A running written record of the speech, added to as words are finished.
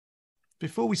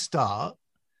before we start,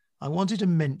 I wanted to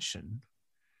mention,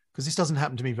 because this doesn't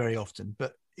happen to me very often,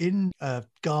 but in a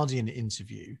Guardian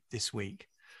interview this week,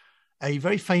 a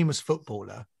very famous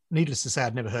footballer, needless to say,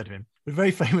 I'd never heard of him, but a very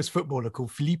famous footballer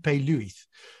called Felipe Luis,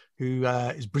 who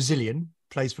is Brazilian,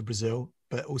 plays for Brazil,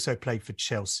 but also played for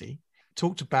Chelsea,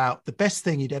 talked about the best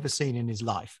thing he'd ever seen in his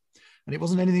life. And it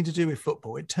wasn't anything to do with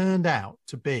football. It turned out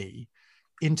to be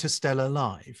Interstellar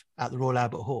Live at the Royal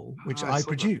Albert Hall, which I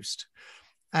produced.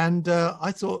 And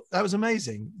I thought that was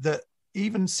amazing that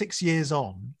even 6 years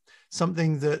on,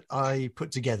 something that I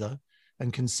put together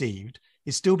and conceived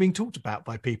is still being talked about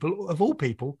by people, of all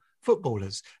people,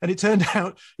 footballers. And it turned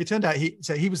out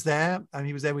he was there, and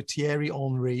he was there with Thierry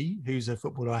Henry, who's a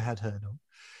footballer I had heard of.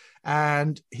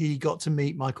 And he got to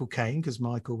meet Michael Caine because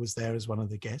Michael was there as one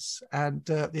of the guests. And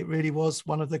it really was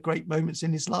one of the great moments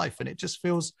in his life. And it just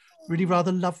feels really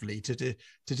rather lovely to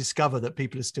discover that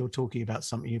people are still talking about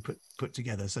something you put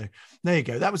together. So there you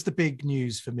go. That was the big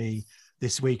news for me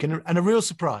this week, and a real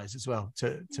surprise as well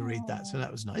to read that. So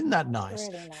that was nice. Isn't that nice?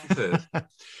 Really nice.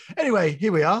 Anyway,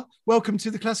 here we are. Welcome to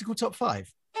the Classical Top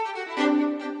 5.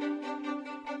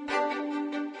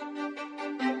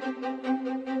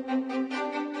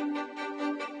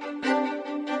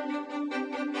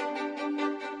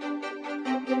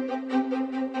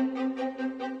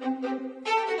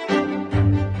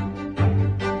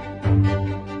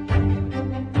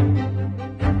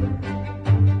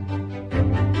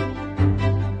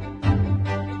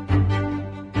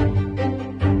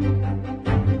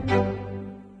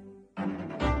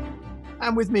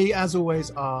 And with me, as always,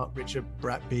 are Richard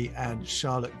Bratby and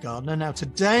Charlotte Gardner. Now,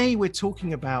 today we're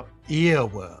talking about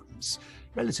earworms.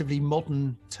 Relatively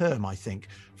modern term, I think,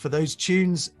 for those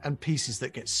tunes and pieces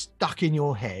that get stuck in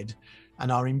your head and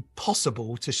are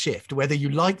impossible to shift, whether you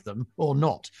like them or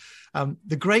not.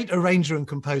 The great arranger and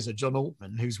composer, John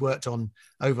Altman, who's worked on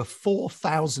over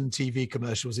 4,000 TV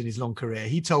commercials in his long career,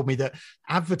 he told me that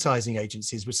advertising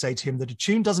agencies would say to him that a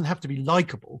tune doesn't have to be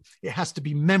likable, it has to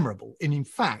be memorable. And in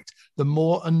fact, the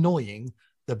more annoying,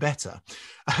 the better.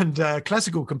 And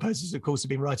classical composers, of course, have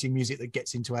been writing music that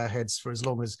gets into our heads for as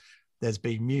long as there's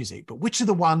been music. But which are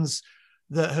the ones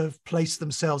that have placed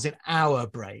themselves in our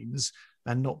brains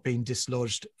and not been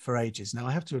dislodged for ages? Now,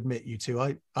 I have to admit, you two,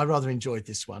 I rather enjoyed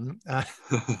this one.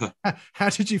 How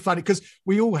did you find it? Because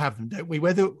we all have them, don't we?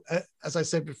 Whether, as I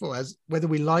said before, whether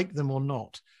we like them or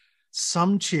not,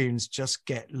 some tunes just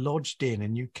get lodged in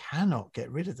and you cannot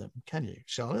get rid of them, can you,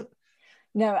 Charlotte?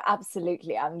 No,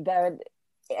 absolutely. I'm there.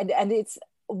 And it's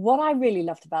what I really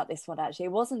loved about this one, actually.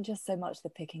 It wasn't just so much the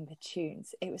picking the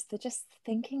tunes. It was the just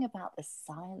thinking about the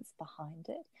science behind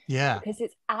it. Yeah. Because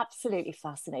it's absolutely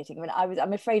fascinating. I mean,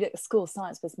 I'm afraid at school,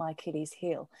 science was my Achilles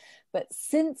heel. But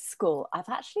since school, I've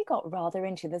actually got rather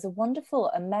into, there's a wonderful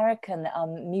American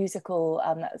musical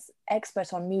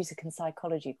expert on music and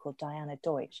psychology called Diana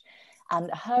Deutsch. And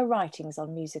her writings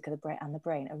on music and the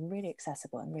brain are really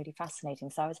accessible and really fascinating.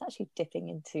 So I was actually dipping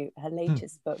into her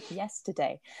latest book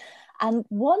yesterday. And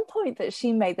one point that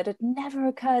she made that had never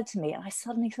occurred to me, and I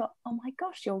suddenly thought, oh my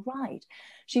gosh, you're right.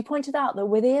 She pointed out that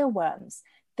with earworms,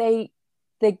 they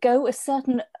go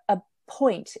a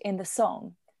point in the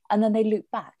song and then they loop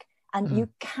back. And you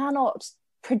cannot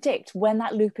predict when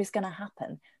that loop is going to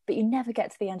happen, but you never get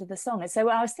to the end of the song. And so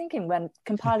I was thinking, when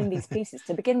compiling these pieces,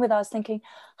 to begin with, I was thinking,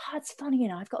 it's funny,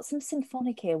 I've got some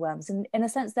symphonic earworms, and in a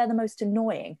sense, they're the most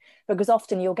annoying, because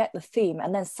often you'll get the theme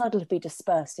and then suddenly be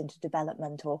dispersed into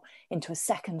development or into a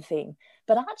second theme.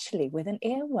 But actually, with an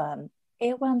earworm,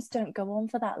 earworms don't go on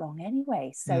for that long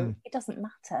anyway, so it doesn't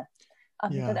matter.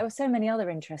 But there were so many other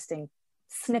interesting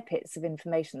snippets of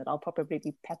information that I'll probably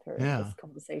be peppering this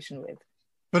conversation with.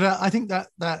 But I think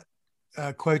that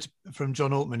quote from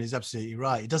John Altman is absolutely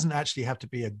right. It doesn't actually have to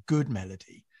be a good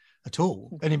melody at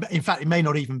all. And in fact, it may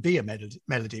not even be a melody.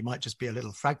 It might just be a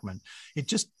little fragment.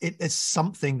 It's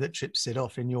something that trips it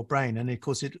off in your brain. And of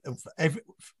course,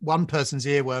 one person's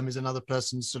earworm is another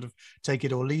person's sort of take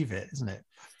it or leave it, isn't it?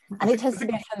 And it has to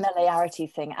be a familiarity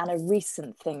thing and a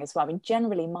recent thing as well. I mean,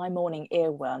 generally, my morning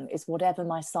earworm is whatever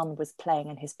my son was playing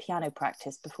in his piano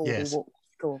practice before we walked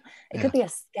to school. It could be a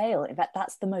scale. In fact,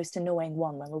 that's the most annoying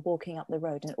one, when we're walking up the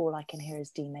road and all I can hear is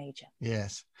D major.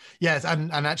 Yes.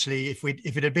 And actually, if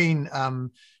it had been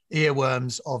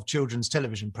earworms of children's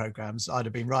television programs, I'd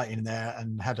have been right in there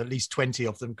and had at least 20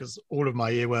 of them, because all of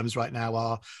my earworms right now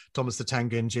are Thomas the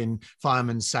Tank Engine,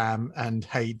 Fireman Sam, and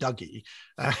Hey Dougie,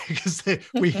 because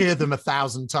we hear them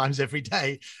 1,000 times every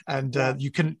day, and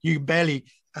you barely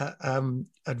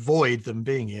avoid them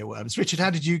being earworms. Richard,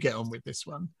 how did you get on with this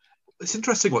one? It's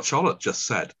interesting what Charlotte just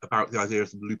said about the idea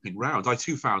of them looping round. I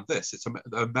too found this. It's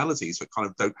a melodies that kind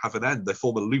of don't have an end. They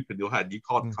form a loop in your head. You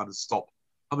can't kind of stop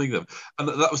humming them. And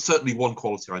that was certainly one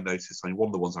quality I noticed. I mean, one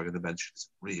of the ones I'm going to mention is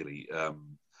really,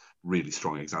 really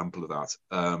strong example of that.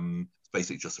 It's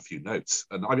basically just a few notes.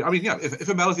 And I mean, yeah, if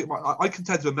a melody, I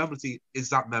contend a melody is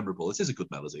that memorable. It is a good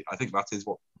melody. I think that is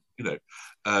what,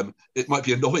 it might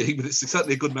be annoying, but it's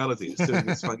certainly a good melody. It's doing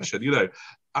its function,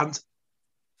 And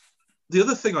the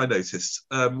other thing I noticed,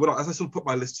 as I sort of put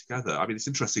my list together, I mean, it's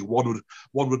interesting. One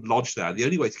would lodge there. The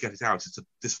only way to get it out is to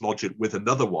dislodge it with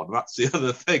another one. That's the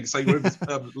other thing. So you're in this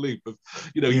permanent loop of,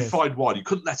 you find one, you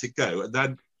couldn't let it go, and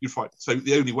then you find. So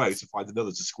the only way is to find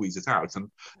another to squeeze it out.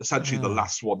 And essentially, the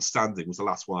last one standing was the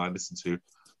last one I listened to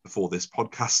before this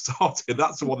podcast started.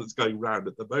 That's the one that's going round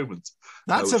at the moment.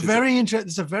 That's it's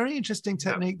a very interesting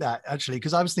technique, that actually,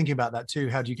 because I was thinking about that too.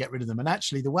 How do you get rid of them? And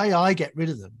actually, the way I get rid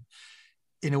of them,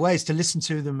 in a way, is to listen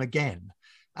to them again.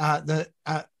 I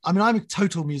mean, I'm a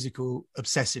total musical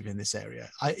obsessive in this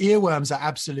area. Earworms are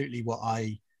absolutely what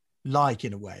I like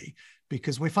in a way,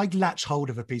 because if I latch hold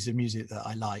of a piece of music that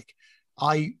I like,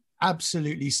 I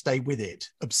absolutely stay with it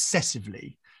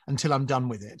obsessively until I'm done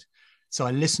with it. So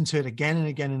I listen to it again and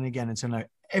again and again until I know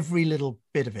every little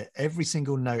bit of it, every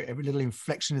single note, every little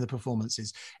inflection of the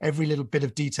performances, every little bit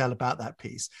of detail about that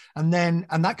piece. And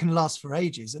that can last for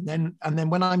ages. And then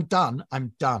when I'm done,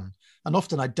 I'm done. And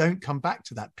often I don't come back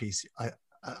to that piece.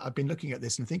 I've been looking at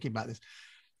this and thinking about this.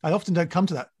 I often don't come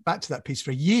back to that piece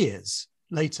for years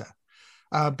later,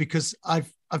 because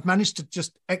I've managed to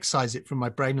just excise it from my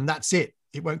brain, and that's it.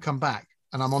 It won't come back,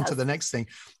 and I'm on to the next thing.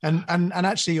 And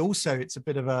actually also it's a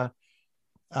bit of a,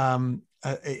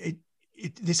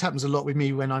 this happens a lot with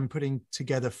me when I'm putting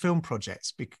together film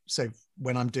projects. So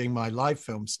when I'm doing my live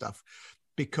film stuff,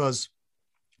 because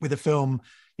with a film,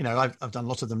 I've done a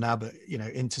lot of them now, but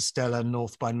Interstellar,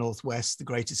 North by Northwest, The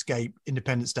Great Escape,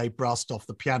 Independence Day, Brassed Off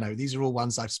the Piano. These are all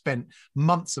ones I've spent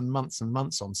months and months and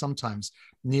months on, sometimes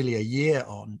nearly a year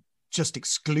on, just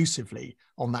exclusively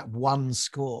on that one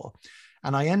score.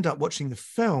 And I end up watching the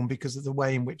film because of the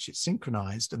way in which it's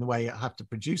synchronized and the way I have to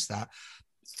produce that.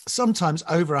 Sometimes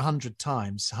over 100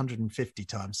 times, 150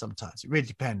 times sometimes. It really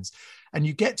depends. And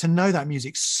you get to know that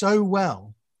music so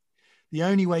well. The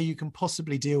only way you can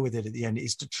possibly deal with it at the end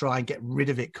is to try and get rid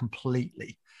of it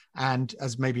completely. And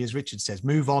as Richard says,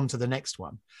 move on to the next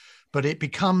one. But it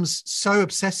becomes so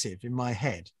obsessive in my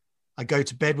head. I go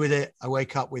to bed with it. I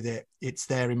wake up with it. It's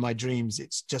there in my dreams.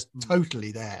 It's just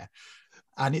totally there.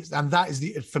 And that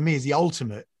is for me is the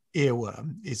ultimate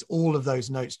earworm, is all of those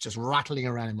notes just rattling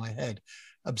around in my head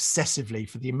obsessively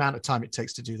for the amount of time it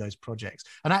takes to do those projects.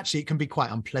 And actually it can be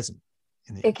quite unpleasant.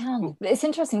 It can. It's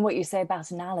interesting what you say about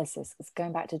analysis, because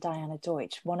going back to Diana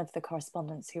Deutsch, one of the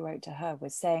correspondents who wrote to her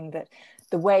was saying that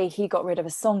the way he got rid of a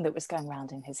song that was going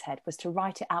around in his head was to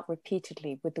write it out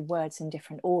repeatedly with the words in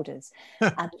different orders.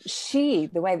 And the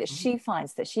way that she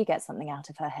finds that she gets something out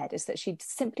of her head is that she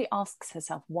simply asks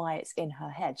herself why it's in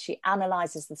her head. She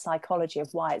analyzes the psychology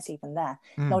of why it's even there,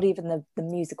 not even the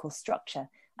musical structure.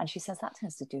 And she says that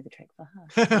tends to do the trick for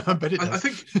her. I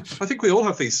think we all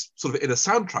have these sort of inner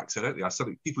soundtracks, don't we? I said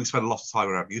people who spend a lot of time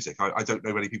around music. I don't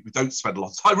know many people who don't spend a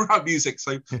lot of time around music,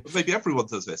 so maybe everyone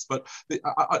does this. But the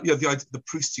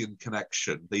Proustian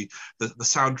connection, the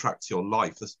soundtrack to your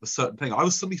life, the certain thing. I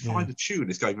will suddenly find a tune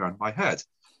is going around my head,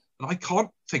 and I can't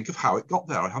think of how it got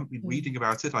there. I haven't been reading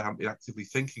about it. I haven't been actively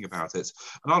thinking about it,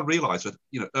 and I'll realise that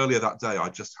earlier that day I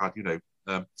just had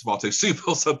tomato soup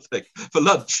or something for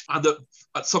lunch, and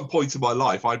at some point in my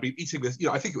life I'd been eating this.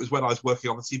 I think it was when I was working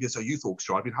on the CBSO Youth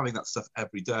Orchestra. I'd been having that stuff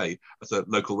every day at a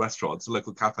local restaurant, a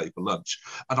local cafe for lunch,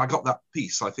 and I got that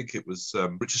piece. I think it was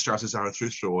Richard Strauss's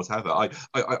Zarathustra or whatever.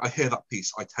 I hear that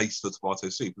piece, I taste the tomato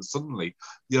soup, and suddenly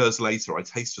years later I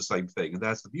taste the same thing, and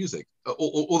there's the music.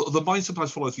 Or the mind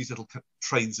sometimes follows these little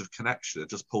trains of connection. It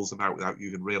just pulls them out without you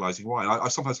even realizing why. And I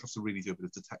sometimes have to really do a bit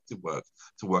of detective work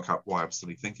to work out why I'm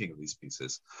suddenly thinking of these pieces.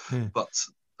 But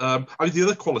I mean, the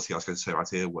other quality I was going to say about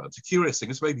earworms, a curious thing,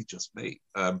 is maybe just me,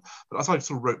 but as I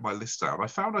sort of wrote my list down, I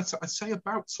found I'd say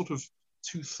about sort of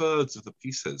 2/3 of the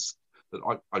pieces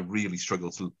that I really struggle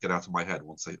to get out of my head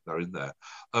once they're in there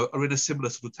are in a similar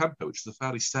sort of tempo, which is a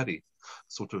fairly steady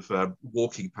sort of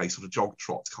walking pace, sort of jog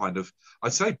trot kind of.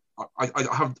 I'd say I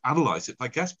haven't analysed it, but I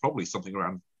guess probably something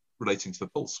around relating to the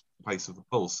pulse, the pace of the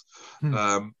pulse.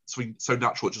 So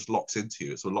natural, it just locks into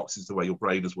you. It sort of locks into the way your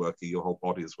brain is working, your whole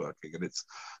body is working, and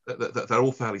they're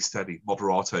all fairly steady,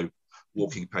 moderato,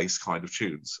 walking pace kind of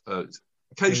tunes.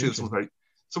 Occasionally,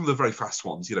 some of the very fast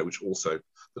ones, which also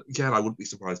But again, I wouldn't be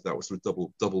surprised if that was sort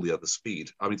of double the other speed.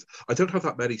 I mean, I don't have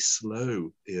that many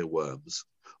slow earworms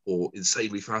or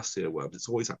insanely fast earworms. It's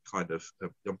always that kind of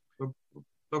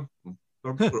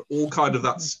all kind of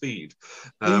that speed,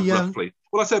 roughly.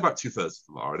 Well, I say about 2/3 of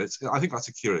them are, and I think that's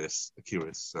a curious.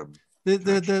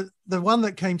 The one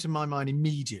that came to my mind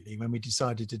immediately when we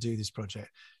decided to do this project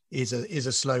is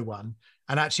a slow one,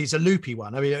 and actually it's a loopy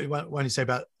one. I mean, when you say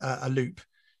about a loop,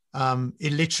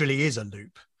 it literally is a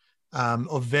loop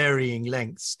of varying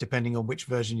lengths depending on which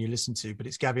version you listen to. But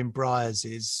it's Gavin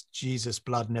Bryars' "Jesus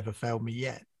Blood Never Failed Me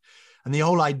Yet," and the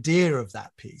whole idea of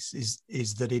that piece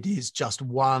is that it is just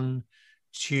one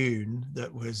tune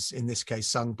that was, in this case,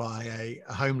 sung by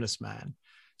a homeless man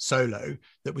solo,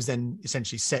 that was then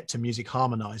essentially set to music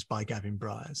harmonized by Gavin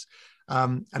Bryars,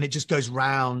 and it just goes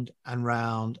round and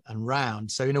round and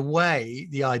round. So in a way,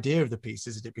 the idea of the piece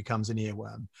is that it becomes an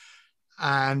earworm.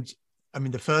 And I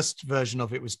mean, the first version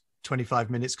of it was 25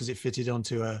 minutes because it fitted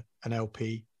onto an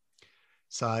LP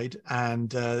side,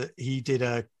 and he did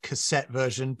a cassette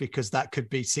version because that could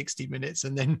be 60 minutes,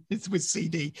 and then with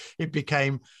CD it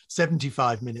became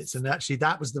 75 minutes, and actually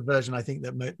that was the version I think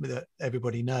that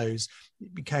everybody knows.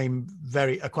 It became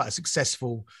quite a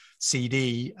successful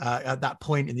CD at that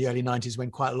point in the early 90s, when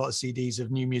quite a lot of CDs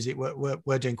of new music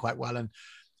were doing quite well. And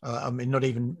I mean, not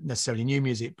even necessarily new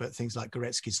music, but things like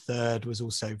Goretzky's Third was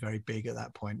also very big at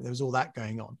that point. There was all that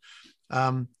going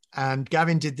on, and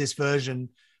Gavin did this version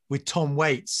with Tom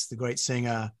Waits, the great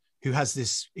singer, who has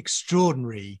this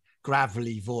extraordinary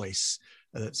gravelly voice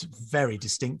that's very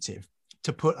distinctive,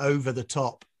 to put over the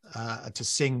top, to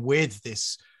sing with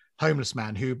this homeless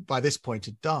man who by this point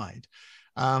had died.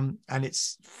 And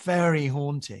it's very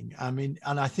haunting. I mean,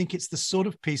 and I think it's the sort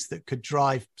of piece that could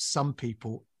drive some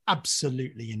people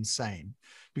absolutely insane,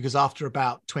 because after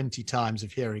about 20 times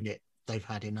of hearing it, they've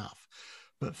had enough.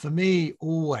 But for me,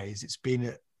 always, it's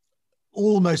been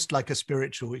almost like a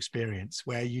spiritual experience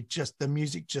where the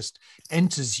music just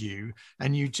enters you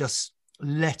and you just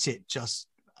let it just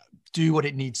do what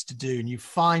it needs to do, and you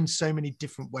find so many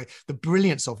different ways. The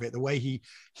brilliance of it, the way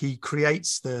he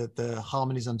creates the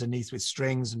harmonies underneath with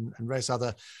strings and various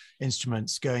other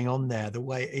instruments going on there, the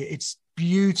way it's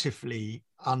beautifully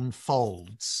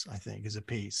unfolds, I think, as a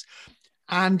piece.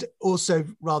 And also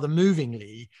rather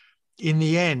movingly, in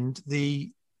the end,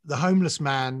 the homeless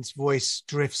man's voice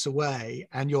drifts away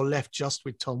and you're left just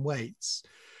with Tom Waits.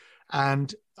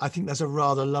 And I think that's a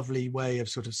rather lovely way of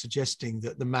sort of suggesting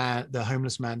that the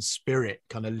homeless man's spirit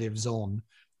kind of lives on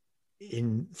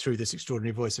through this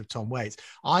extraordinary voice of Tom Waits.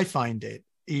 I find it,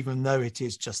 even though it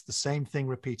is just the same thing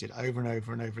repeated over and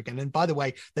over and over again. And by the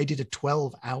way, they did a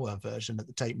 12-hour version at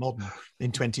the Tate Modern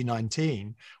in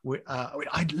 2019.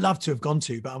 I'd love to have gone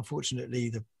to, but unfortunately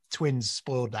the twins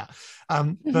spoiled that.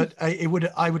 But I would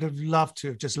have loved to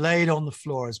have just laid on the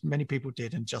floor, as many people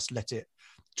did, and just let it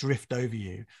drift over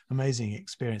you. Amazing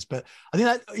experience. But I think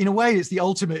that in a way it's the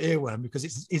ultimate earworm, because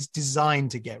it's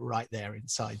designed to get right there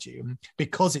inside you, and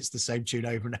because it's the same tune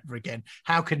over and over again.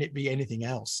 How can it be anything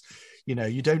else?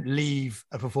 You don't leave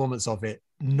a performance of it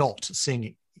not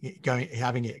singing it,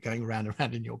 having it going around and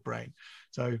around in your brain.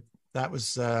 So that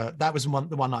was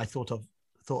the one I thought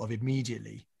of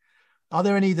immediately. Are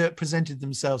there any that presented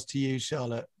themselves to you,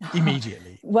 Charlotte,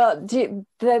 immediately? Well,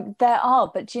 there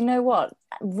are, but do you know what?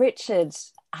 Richard,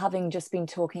 having just been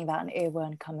talking about an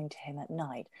earworm coming to him at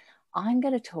night, I'm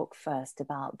going to talk first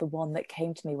about the one that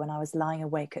came to me when I was lying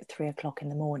awake at 3 o'clock in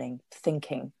the morning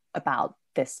thinking about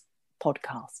this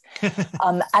podcast.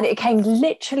 And it came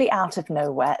literally out of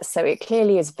nowhere. So it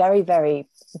clearly is very, very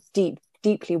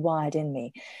deeply wired in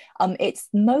me. It's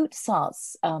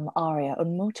Mozart's aria,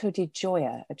 Un moto di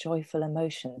gioia, a joyful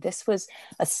emotion. This was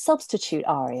a substitute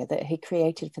aria that he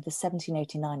created for the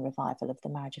 1789 revival of The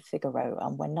Marriage of Figaro,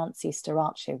 when Nancy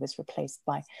Starace was replaced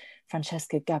by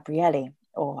Francesca Gabrielli,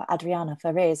 or Adriana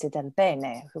Farese del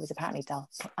Bene, who was apparently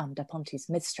Da Ponte's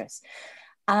mistress.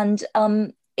 And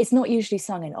it's not usually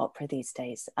sung in opera these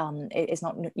days. It's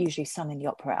not usually sung in the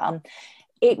opera.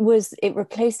 It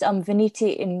replaced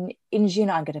Venite in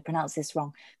Juno, I'm going to pronounce this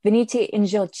wrong, Venite in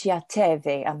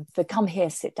Giorgiatevi, the come here,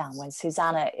 sit down, when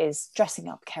Susanna is dressing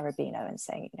up Cherubino and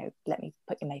saying, let me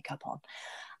put your makeup on.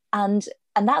 And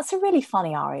that's a really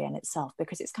funny aria in itself,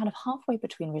 because it's kind of halfway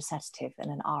between recitative and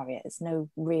an aria. It's no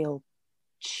real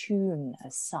tune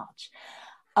as such.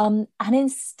 And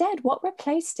instead, what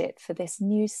replaced it for this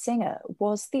new singer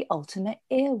was the ultimate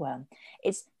earworm.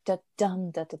 It's da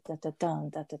dum da da da da dum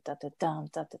da da da da dum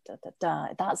da da da da da.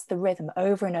 That's the rhythm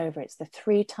over and over. It's the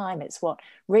 3 time. It's what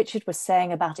Richard was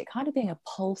saying about it kind of being a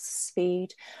pulse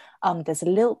speed. There's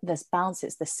lilt, there's bounce.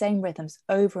 It's the same rhythms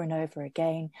over and over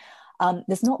again.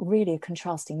 There's not really a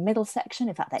contrasting middle section.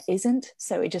 In fact, there isn't.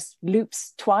 So it just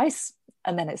loops twice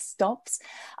and then it stops.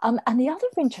 And the other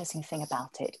interesting thing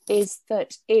about it is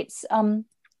that it's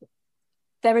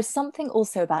there is something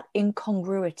also about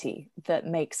incongruity that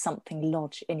makes something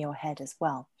lodge in your head as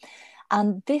well.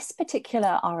 And this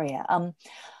particular aria,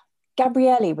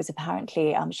 Gabrielli was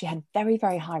apparently, she had very,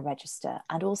 very high register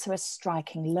and also a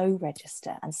striking low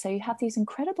register. And so you have these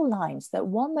incredible lines that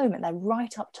one moment they're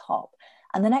right up top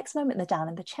and the next moment they're down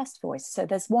in the chest voice. So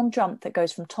there's one jump that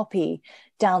goes from top E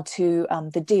down to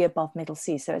the D above middle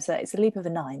C. So it's a leap of a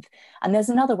ninth. And there's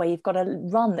another way you've got a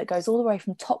run that goes all the way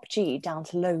from top G down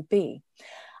to low B.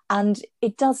 And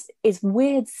it's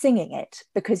weird singing it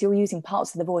because you're using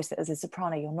parts of the voice that as a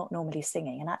soprano you're not normally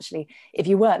singing. And actually, if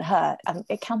you weren't her,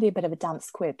 it can be a bit of a damp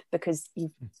squib because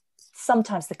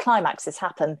sometimes the climaxes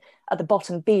happen at the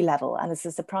bottom B level, and as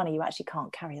a soprano you actually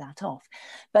can't carry that off.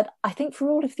 But I think for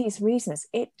all of these reasons,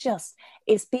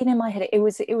 it's been in my head. It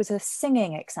was a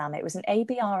singing exam. It was an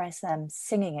ABRSM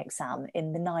singing exam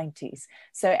in the 90s.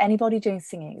 So anybody doing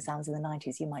singing exams in the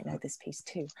 90s, you might know this piece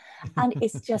too. And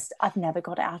it's just, I've never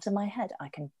got it out of my head.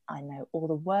 I know all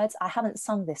the words. I haven't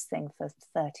sung this thing for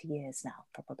 30 years now,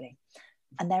 probably.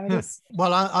 And there it is.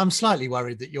 Well, I'm slightly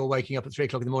worried that you're waking up at 3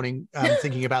 o'clock in the morning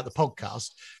thinking about the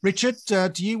podcast. Richard,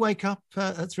 do you wake up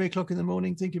at 3 o'clock in the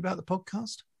morning thinking about the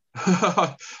podcast?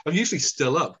 I'm usually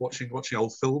still up watching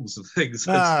old films and things.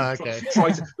 Okay.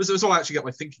 This is why I actually get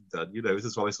my thinking done. This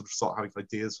is why I sort of start having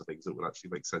ideas for things that would actually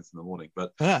make sense in the morning.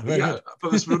 But but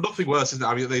there's nothing worse, isn't it?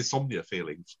 I mean, the insomnia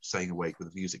feeling, staying awake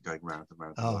with the music going round and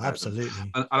round. Oh, absolutely.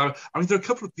 And I mean, there are a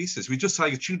couple of pieces. We're just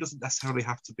saying a tune doesn't necessarily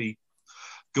have to be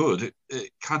good.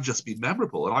 It can just be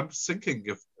memorable. And I'm thinking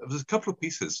of there's a couple of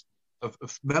pieces of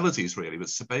melodies really that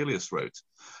Sibelius wrote,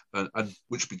 and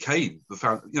which became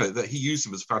that he used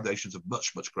them as foundations of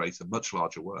much greater, much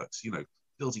larger works.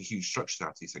 Building huge structures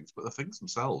out of these things, but the things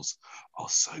themselves are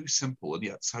so simple and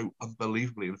yet so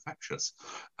unbelievably infectious.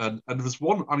 And there's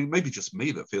one, I mean, maybe just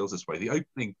me that feels this way. The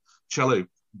opening cello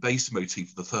bass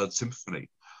motif of the Third Symphony.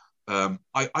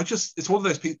 It's one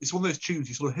of those tunes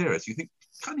you sort of hear it, you think,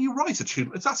 can you write a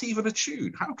tune? Is that even a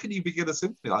tune? How can you begin a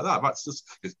symphony like that? That's just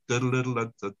it's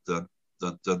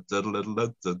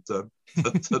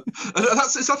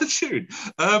not a tune.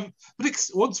 But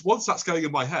once that's going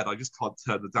in my head, I just can't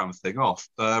turn the damn thing off.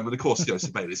 And of course,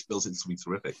 Sibelius builds into something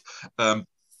terrific. And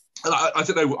I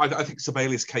don't know. I think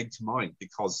Sibelius came to mind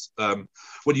because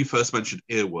when you first mentioned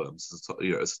earworms as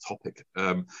a topic,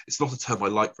 it's not a term I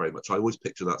like very much. I always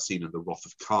picture that scene in The Wrath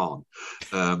of Khan,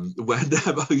 when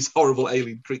these horrible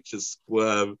alien creatures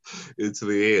squirm into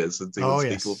the ears and do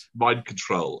what's called mind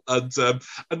control. And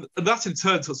that in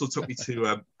turn sort of took me to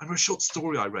a short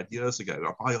story I read years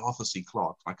ago by Arthur C.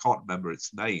 Clarke. I can't remember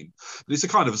its name, but it's a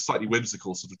kind of a slightly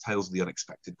whimsical sort of tales of the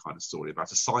unexpected kind of story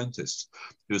about a scientist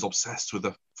who is obsessed with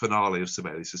the finale of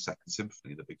Sibelius' Second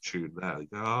Symphony, the big tune there,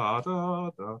 da, da,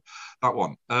 da, that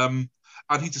one. And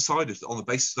he decided on the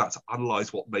basis of that to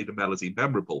analyse what made a melody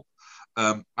memorable.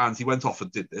 And he went off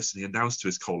and did this, and he announced to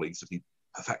his colleagues that he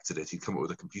perfected it. He'd come up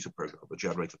with a computer program that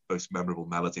generated the most memorable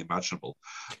melody imaginable.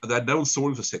 And then no one saw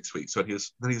him for 6 weeks. So he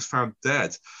was found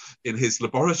dead in his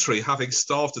laboratory, having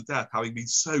starved to death, having been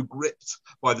so gripped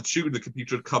by the tune the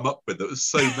computer had come up with that was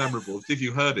so memorable. If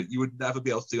you heard it, you would never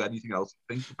be able to do anything else,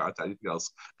 think about anything else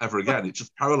ever again. It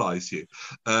just paralyzed you.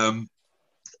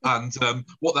 And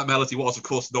what that melody was, of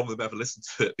course, none of them ever listened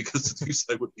to it because to do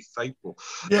so would be fatal.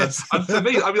 Yes. And for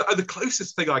me, I mean, the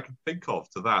closest thing I can think of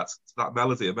to that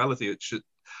melody, a melody,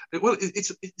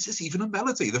 it's even a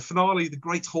melody. The finale, the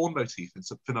great horn motif in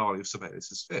the finale of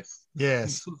Sibelius' Fifth. Yes.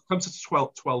 It sort of comes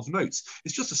to 12 notes.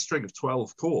 It's just a string of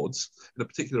 12 chords in a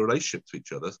particular relationship to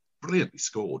each other, brilliantly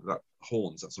scored, that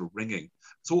horns, that sort of ringing.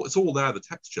 It's all there, the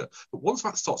texture. But once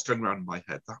that starts going around in my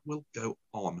head, that will go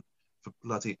on for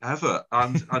bloody ever,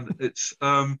 and it's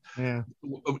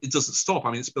it doesn't stop.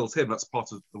 I mean, it's built in. That's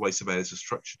part of the way Sibelius has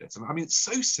structured it. And I mean, it's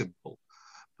so simple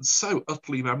and so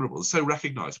utterly memorable, and so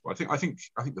recognisable. I think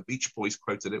the Beach Boys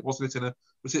quoted it. Was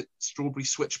it Strawberry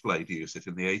Switchblade used it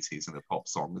in the 80s in a pop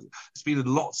song? It's been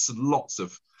in lots and lots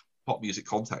of pop music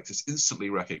contexts. It's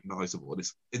instantly recognisable and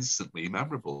it's instantly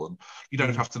memorable. And you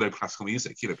don't have to know classical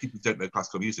music. People who don't know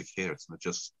classical music hear it and they're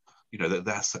just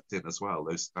they're sucked in as well.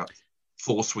 That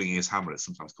four swinging his hammer, it's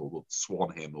sometimes called, or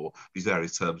swan hymn, or these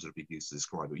various terms that have been used to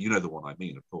describe it. You know the one I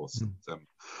mean, of course.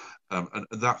 And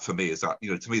that for me is that,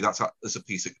 to me, that's a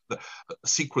piece of a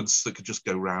sequence that could just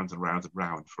go round and round and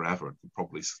round forever and could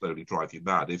probably slowly drive you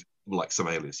mad. If, like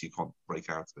Sibelius, you can't break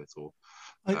out of it or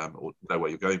know where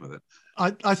you're going with it.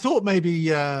 I thought maybe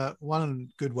one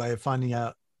good way of finding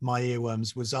out my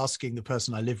earworms was asking the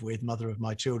person I live with, mother of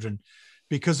my children,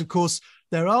 because of course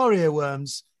there are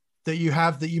earworms that you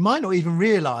have that you might not even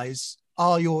realize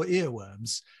are your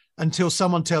earworms until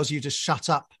someone tells you to shut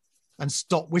up and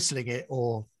stop whistling it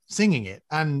or singing it.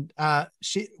 And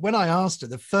when I asked her,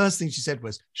 the first thing she said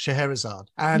was Scheherazade.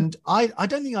 And I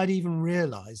don't think I'd even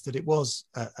realized that it was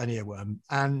an earworm.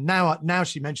 And now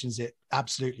she mentions it,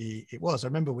 absolutely it was. I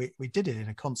remember we did it in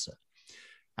a concert.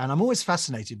 And I'm always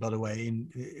fascinated, by the way,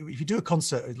 if you do a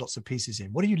concert with lots of pieces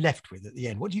in, what are you left with at the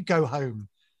end? What do you go home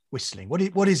whistling?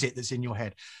 What is it that's in your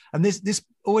head? And this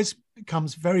always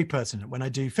becomes very pertinent when I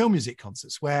do film music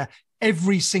concerts, where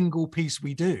every single piece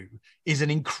we do is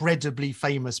an incredibly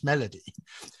famous melody.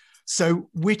 So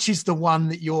which is the one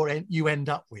that you end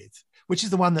up with? Which is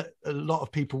the one that a lot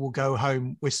of people will go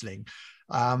home whistling?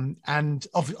 And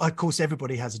of course,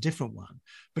 everybody has a different one,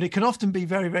 but it can often be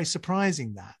very, very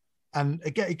surprising that. And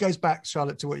again, it goes back,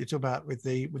 Charlotte, to what you talk about with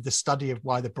the study of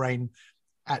why the brain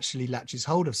actually latches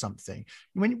hold of something.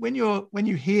 When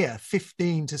you hear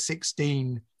 15 to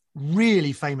 16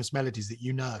 really famous melodies that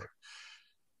you know,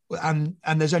 and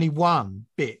there's only one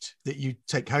bit that you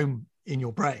take home in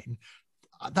your brain,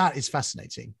 that is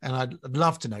fascinating. And I'd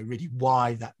love to know really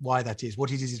why that is.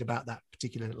 What is it about that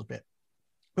particular little bit?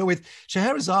 But with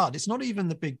Scheherazade, it's not even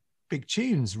the big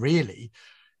tunes really.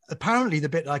 Apparently the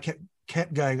bit I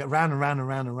kept going around and round and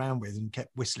round and round with and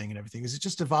kept whistling and everything is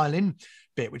just a violin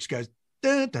bit which goes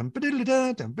I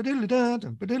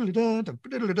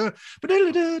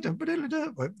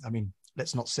mean,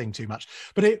 let's not sing too much,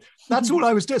 but that's all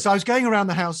I was doing. So I was going around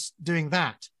the house doing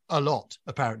that a lot,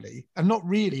 apparently, and not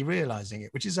really realizing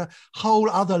it, which is a whole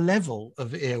other level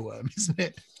of earworm, isn't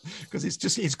it? Because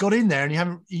it's got in there and you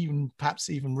haven't perhaps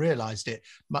even realized it,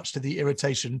 much to the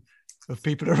irritation of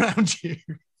people around you.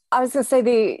 I was going to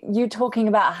say, you talking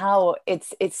about how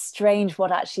it's strange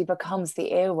what actually becomes the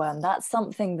earworm. That's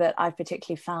something that I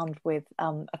particularly found with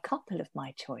a couple of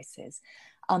my choices,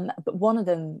 but one of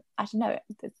them, I don't know,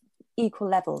 equal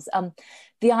levels.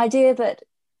 The idea that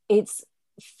it's,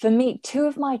 for me, two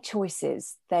of my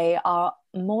choices, they are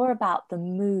more about the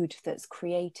mood that's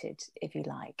created, if you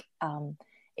like.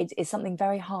 It's something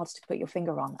very hard to put your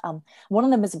finger on. One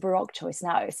of them is a Baroque choice.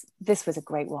 Now, this was a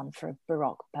great one for a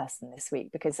Baroque person this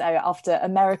week, because after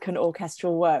American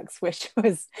orchestral works, which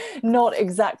was not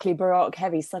exactly Baroque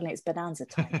heavy, suddenly it's Bonanza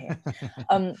time here.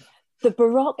 The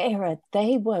Baroque era,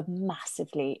 they were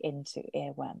massively into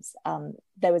earworms.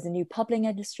 There was a new publishing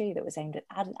industry that was aimed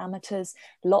at amateurs.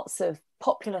 Lots of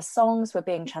popular songs were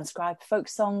being transcribed, folk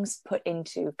songs put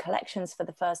into collections for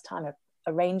the first time,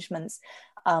 arrangements,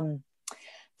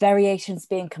 variations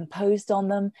being composed on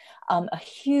them. A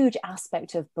huge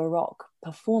aspect of Baroque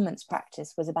performance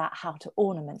practice was about how to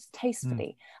ornament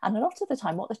tastefully. And a lot of the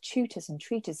time, what the tutors and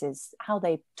treatises, how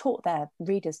they taught their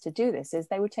readers to do this, is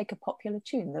they would take a popular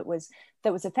tune that was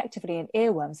effectively an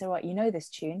earworm. So, right, you know this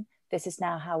tune, this is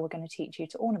now how we're going to teach you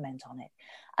to ornament on it.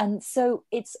 And so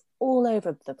it's all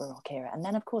over the Baroque era. And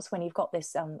then, of course, when you've got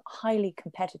this highly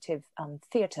competitive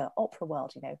theatre, opera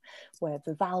world, you know, where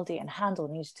Vivaldi and Handel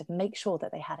needed to make sure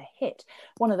that they had a hit,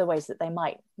 one of the ways that they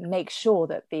might make sure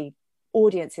that the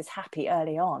audience is happy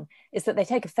early on is that they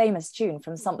take a famous tune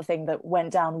from something that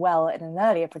went down well in an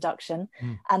earlier production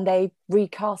and they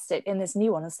recast it in this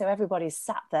new one. And so everybody's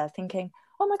sat there thinking,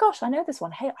 oh my gosh, I know this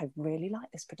one. Hey, I really like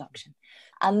this production.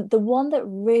 And the one that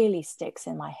really sticks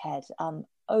in my head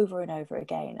over and over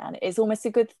again, and it's almost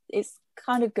it's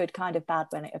kind of good, kind of bad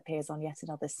when it appears on yet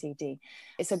another CD.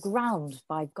 It's a Ground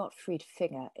by Gottfried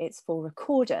Finger. It's for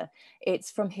recorder.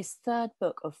 It's from his third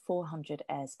book of 400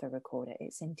 airs for recorder.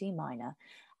 It's in D minor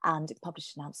and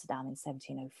published in Amsterdam in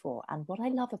 1704. And what I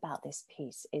love about this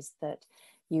piece is that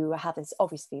you have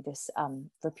obviously this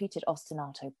repeated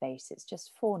ostinato bass. It's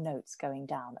just 4 notes going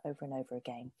down over and over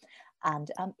again.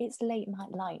 And it's late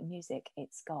night light music.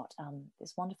 It's got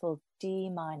this wonderful D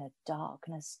minor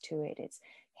darkness to it. It's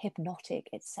hypnotic,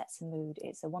 it sets a mood.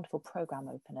 It's a wonderful program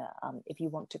opener if you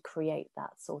want to create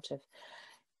that sort of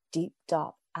deep,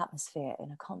 dark atmosphere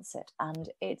in a concert. And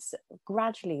it's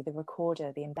gradually the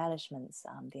recorder, the embellishments,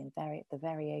 the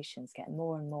variations get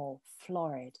more and more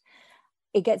florid.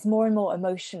 It gets more and more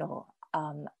emotional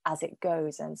as it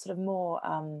goes, and sort of more,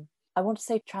 I want to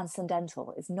say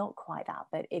transcendental. It's not quite that,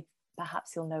 but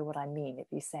perhaps you'll know what I mean if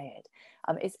you say it.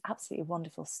 It's absolutely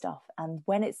wonderful stuff. And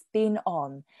when it's been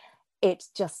on, it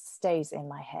just stays in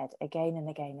my head again and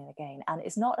again and again. And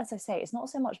it's not, as I say, it's not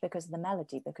so much because of the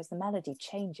melody, because the melody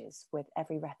changes with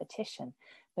every repetition,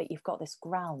 but you've got this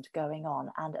ground going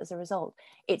on. And as a result,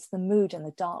 it's the mood and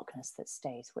the darkness that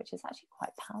stays, which is actually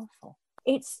quite powerful.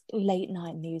 It's late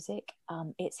night music.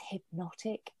 It's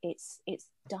hypnotic. It's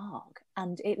dark,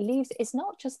 and it leaves. It's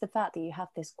not just the fact that you have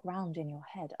this ground in your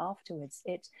head afterwards.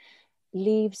 It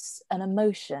leaves an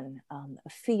emotion, a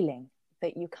feeling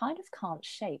that you kind of can't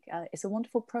shake. It's a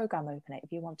wonderful program opener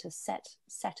if you want to set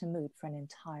a mood for an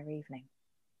entire evening.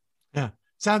 Yeah.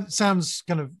 Sounds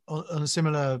kind of on a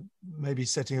similar maybe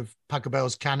setting of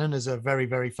Pachelbel's Canon as a very,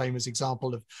 very famous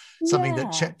example of something that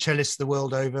cellists the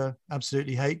world over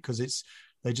absolutely hate, because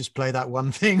they just play that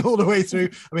one thing all the way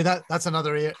through. I mean, that's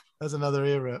another era.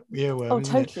 Earworm, oh,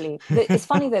 totally. It's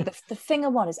funny though, the finger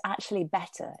one is actually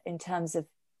better in terms of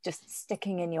just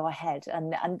sticking in your head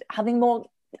and having more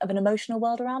of an emotional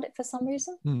world around it for some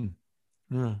reason.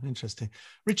 Yeah, interesting.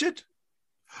 Richard,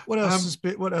 what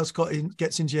else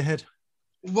gets into your head?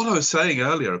 What I was saying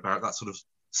earlier about that sort of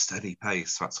steady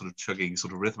pace, that sort of chugging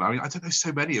sort of rhythm. I mean, I don't know,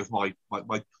 so many of my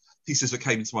pieces that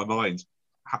came into my mind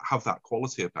have that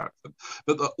quality about them,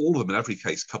 but all of them in every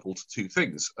case coupled to two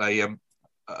things: a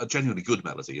genuinely good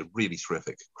melody, a really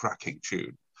terrific, cracking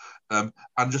tune, and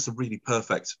just a really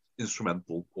perfect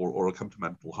instrumental or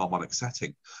accompanimental harmonic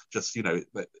setting. Just, you know,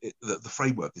 the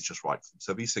framework is just right for them.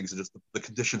 So these things are just, the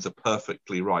conditions are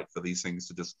perfectly right for these things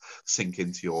to just sink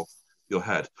into your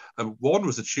head. One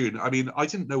was a tune, I mean, I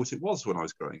didn't know what it was when I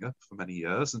was growing up for many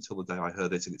years, until the day I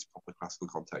heard it in its proper classical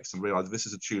context and realised this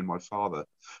is a tune my father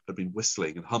had been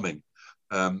whistling and humming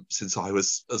since I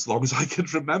was as long as I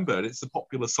could remember. And it's the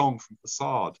popular song from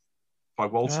Facade by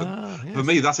Walton. Yes. For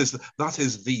me, that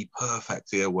is the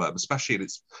perfect earworm, especially in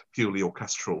its purely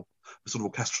orchestral, the sort of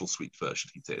orchestral suite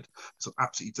version he did. Some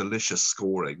absolutely delicious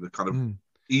scoring, the kind of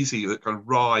easy, the kind of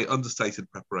wry, understated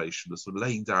preparation, the sort of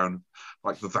laying down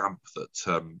like the vamp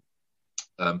that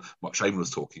Mark Shaman was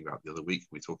talking about the other week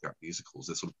when we talked about musicals.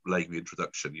 They're sort of laying the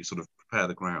introduction, you sort of prepare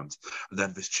the ground, and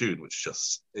then this tune, which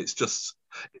it's just,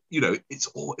 you know,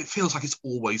 it feels like it's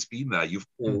always been there. You've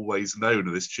always known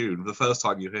this tune. The first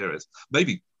time you hear it,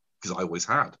 maybe because I always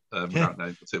had, without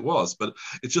knowing what it was, but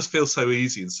it just feels so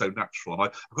easy and so natural. And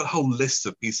I've got a whole list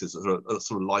of pieces that are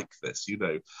sort of like this, you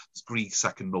know. There's Grieg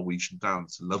Second Norwegian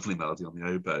Dance, a lovely melody on the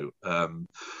oboe.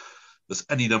 There's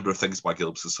any number of things by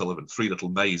Gilbert and Sullivan. Three Little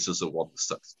Maids is the one that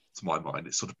stuck to my mind.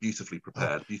 It's sort of beautifully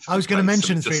prepared. I was going to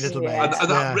mention Three Little Maids. And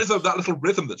that rhythm, that little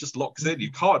rhythm that just locks in.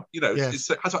 You can't, you know, it has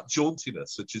that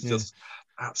jauntiness, which is just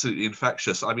absolutely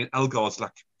infectious. I mean, Elgar's La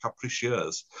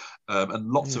Capricieuse, and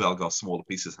lots of Elgar's smaller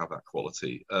pieces have that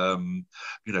quality. You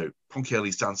know,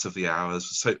 Ponchielli's Dance of the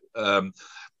Hours, so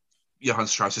Johann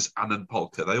Strauss's Annen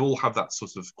Polka, they all have that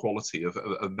sort of quality of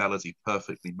a melody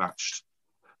perfectly matched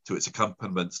to its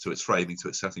accompaniment, to its framing, to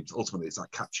its setting. But ultimately, it's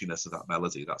that catchiness of that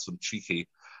melody, that sort of cheeky,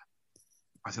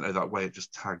 I don't know, that way it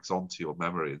just tags onto your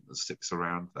memory and sticks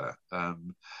around there.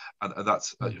 And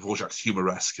that's Dvorak's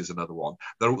Humoresque is another one.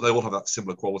 They all have that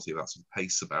similar quality, that sort of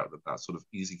pace about them, that sort of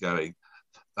easygoing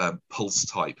pulse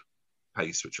type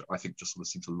pace, which I think just sort of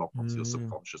seems to lock onto your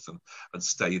subconscious and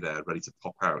stay there, ready to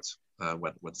pop out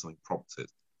when something prompted.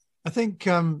 I think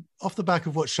off the back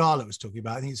of what Charlotte was talking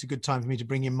about, I think it's a good time for me to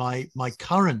bring in my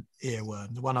current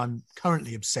earworm, the one I'm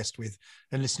currently obsessed with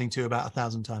and listening to about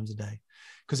 1,000 times a day,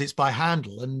 because it's by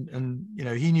Handel, and you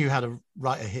know, he knew how to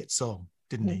write a hit song,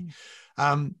 didn't he?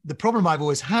 The problem I've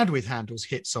always had with Handel's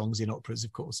hit songs in operas,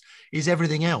 of course, is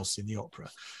everything else in the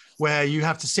opera, where you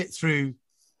have to sit through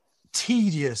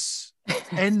tedious,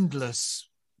 endless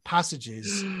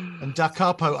passages and da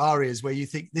capo arias where you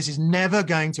think this is never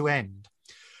going to end.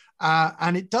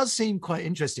 And it does seem quite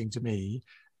interesting to me,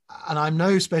 and I'm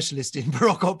no specialist in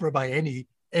Baroque opera by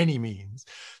any means,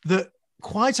 that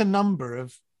quite a number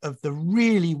of the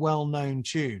really well-known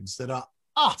tunes that are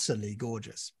utterly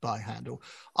gorgeous by Handel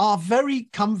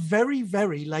come very,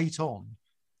 very late on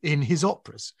in his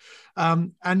operas.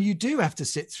 And you do have to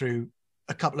sit through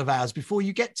a couple of hours before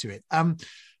you get to it.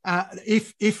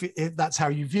 If that's how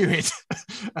you view it,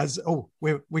 as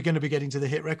we're going to be getting to the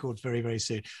hit records very, very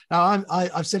soon. Now,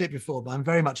 I've said it before, but I'm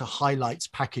very much a highlights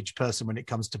package person when it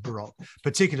comes to Baroque,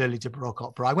 particularly to Baroque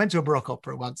opera. I went to a Baroque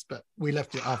opera once, but we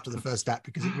left it after the first act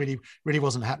because it really, really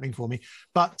wasn't happening for me.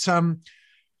 But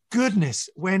goodness,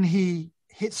 when he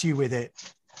hits you with it,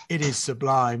 it is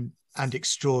sublime and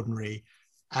extraordinary.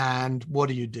 And what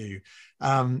do you do?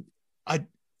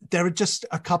 There are just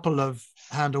a couple of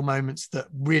Handel moments that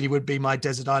really would be my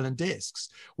Desert Island Discs,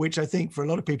 which I think for a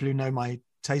lot of people who know my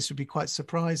taste would be quite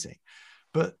surprising.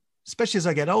 But especially as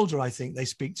I get older, I think they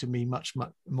speak to me much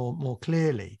more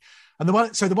clearly. And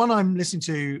the one I'm listening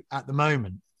to at the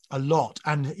moment a lot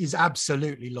and is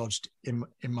absolutely lodged in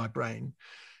my brain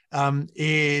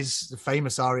is the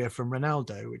famous aria from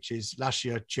Rinaldo, which is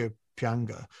Lascia ch'io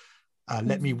pianga,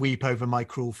 let me weep over my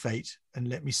cruel fate and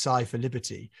let me sigh for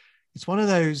liberty. It's one of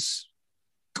those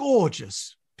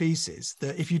gorgeous pieces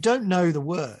that if you don't know the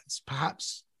words,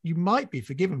 perhaps you might be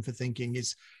forgiven for thinking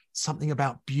is something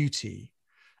about beauty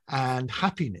and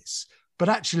happiness. But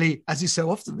actually, as is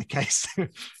so often the case,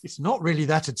 it's not really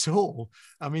that at all.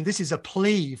 I mean, this is a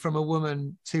plea from a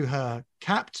woman to her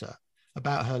captor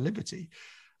about her liberty.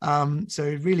 So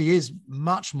it really is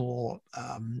much more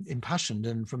impassioned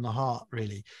and from the heart,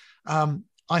 really.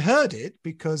 I heard it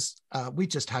because we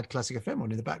just had Classic FM on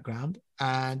in the background,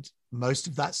 and most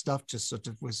of that stuff just sort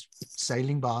of was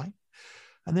sailing by.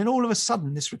 And then all of a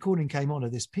sudden, this recording came on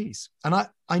of this piece, and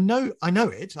I know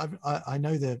it. I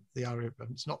know the aria.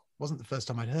 Wasn't the first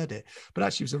time I'd heard it, but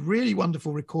actually, it was a really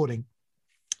wonderful recording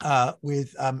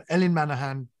with Ellen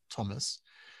Manahan Thomas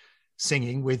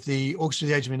singing with the Orchestra of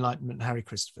the Age of Enlightenment and Harry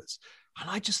Christophers, and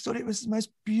I just thought it was the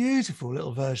most beautiful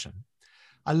little version.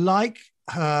 I like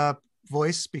her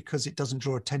voice because it doesn't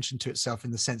draw attention to itself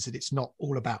in the sense that it's not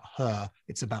all about her;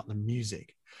 it's about the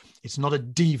music. It's not a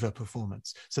diva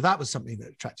performance. So that was something that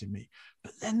attracted me.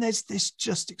 But then there's this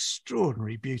just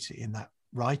extraordinary beauty in that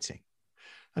writing.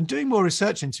 And doing more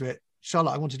research into it,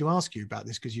 Charlotte, I wanted to ask you about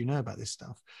this because you know about this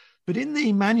stuff. But in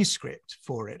the manuscript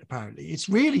for it, apparently, it's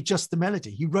really just the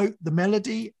melody. He wrote the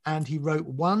melody and he wrote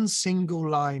one single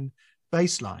line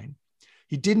bass line.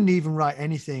 He didn't even write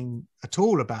anything at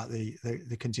all about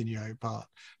the continuo part,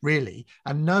 really,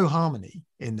 and no harmony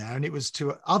in there. And it was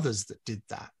to others that did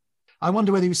that. I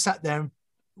wonder whether he sat there and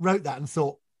wrote that and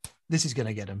thought, this is going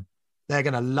to get them. They're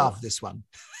going to love this one.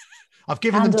 I've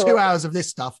given them 2 hours of this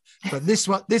stuff, but this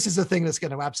is the thing that's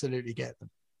going to absolutely get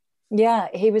them. Yeah,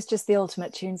 he was just the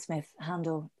ultimate tunesmith,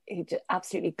 Handel. He did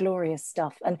absolutely glorious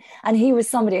stuff. And he was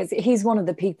somebody, he's one of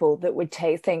the people that would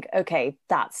think, okay,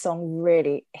 that song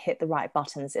really hit the right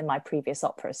buttons in my previous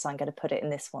opera, so I'm going to put it in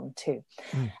this one too.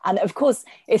 And of course,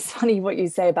 it's funny what you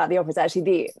say about the operas.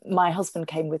 Actually, my husband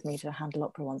came with me to a Handel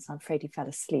opera once. I'm afraid he fell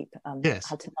asleep. Yes.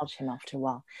 Had to nudge him after a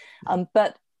while.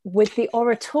 But with the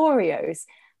oratorios,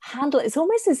 Handel, it's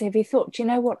almost as if he thought, do you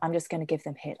know what, I'm just going to give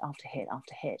them hit after hit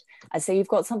after hit. And so you've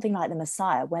got something like the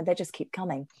Messiah where they just keep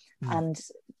coming. And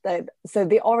so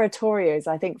the oratorios,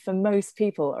 I think, for most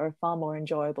people are a far more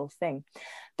enjoyable thing.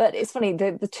 But it's funny,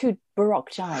 the two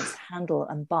Baroque giants, Handel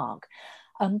and Bach,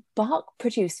 Bach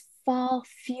produced far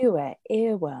fewer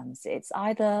earworms. It's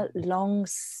either long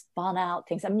spun out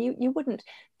things. I mean, you wouldn't,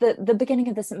 the beginning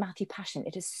of the St. Matthew Passion,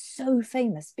 it is so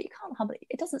famous, but you can't have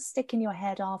it doesn't stick in your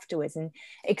head afterwards, and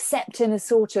except in a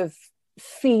sort of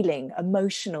feeling,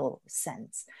 emotional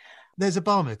sense. There's a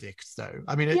Barmedict, though.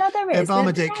 I mean, yeah, there is. A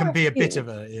Barmedict can be a bit of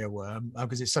an earworm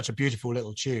because it's such a beautiful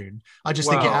little tune. I just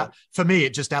think for me,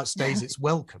 it just outstays its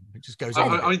welcome. It just goes on.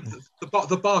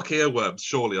 The Bach earworms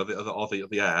surely are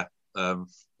the air.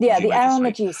 The air on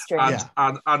the G string,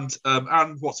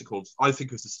 and what's it called? I think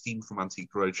it was the Steam from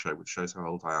Antique Roadshow, which shows how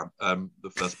old I am.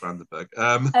 The first Brandenburg,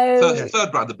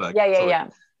 third Brandenburg.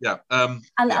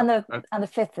 And the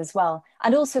fifth as well.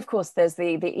 And also, of course, there's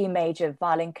the E major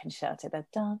violin concerto. The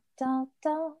da da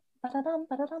da.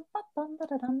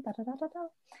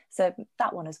 So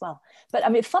that one as well. But I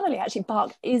mean, funnily, actually,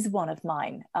 Bach is one of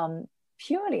mine.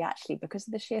 Purely actually because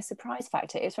of the sheer surprise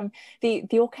factor. It's from the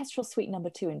orchestral suite number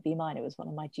 2 in B minor was one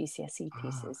of my GCSE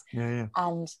pieces.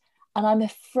 And I'm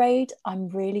afraid I'm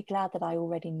really glad that I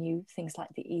already knew things like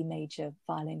the E major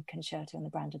violin concerto and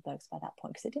the Brandenburgs by that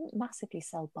point, because it didn't massively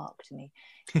sell Bach to me.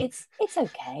 It's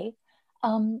okay.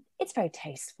 It's very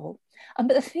tasteful.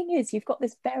 But the thing is, you've got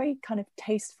this very kind of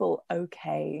tasteful,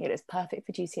 okay, it's perfect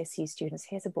for GCSE students.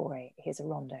 Here's a Boré, here's a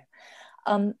Rondo.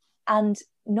 And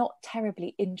not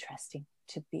terribly interesting,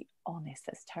 to be honest.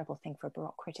 That's a terrible thing for a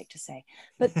Baroque critic to say.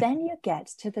 But then you get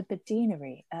to the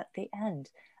Bedinery at the end,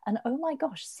 and oh my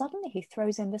gosh, suddenly he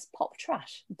throws in this pop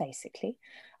trash, basically.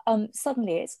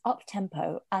 Suddenly it's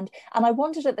up-tempo, and I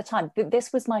wondered at the time,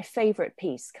 this was my favourite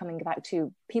piece, coming back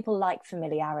to people like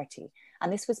familiarity,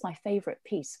 and this was my favourite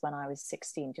piece when I was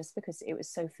 16, just because it was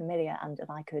so familiar and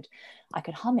I could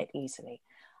hum it easily.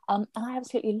 And I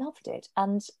absolutely loved it.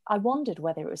 And I wondered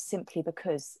whether it was simply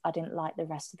because I didn't like the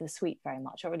rest of the suite very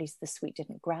much, or at least the suite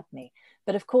didn't grab me.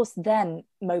 But of course, then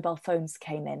mobile phones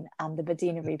came in and the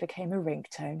Bedinery became a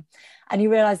ringtone. And you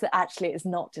realise that actually it's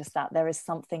not just that. There is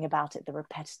something about it, the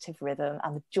repetitive rhythm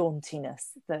and the jauntiness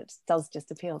that does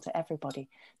just appeal to everybody.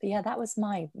 But yeah, that was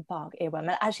my Bach earworm.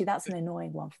 And actually, that's an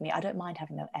annoying one for me. I don't mind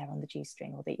having the air on the G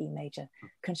string or the E major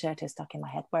concerto stuck in my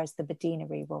head, whereas the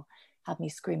Bedinery will have me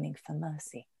screaming for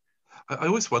mercy. I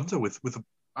always wonder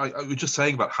I was just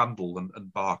saying about Handel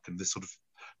and Bach and this sort of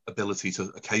ability to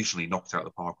occasionally knock it out of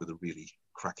the park with a really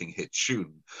cracking hit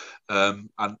tune, and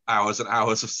hours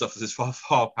of stuff that is far,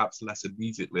 far perhaps less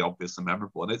immediately obvious and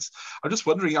memorable. And I'm just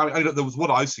wondering, there was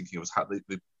what I was thinking was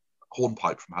the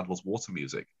hornpipe from Handel's Water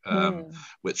Music,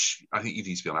 which I think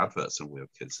used to be on adverts when we were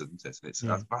kids, didn't it?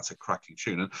 And that's a cracking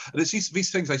tune. And it's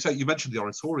these things I say. You mentioned the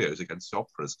oratorios against the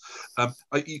operas.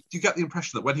 You get the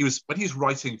impression that when he was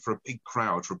writing for a big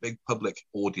crowd, for a big public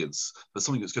audience, for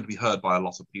something that's going to be heard by a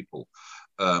lot of people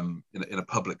in a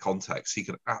public context, he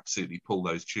could absolutely pull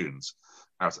those tunes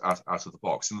out of the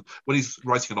box. And when he's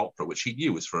writing an opera, which he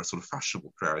knew was for a sort of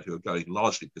fashionable crowd who are going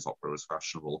largely because opera was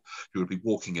fashionable, who would be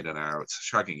walking in and out,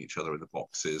 shagging each other in the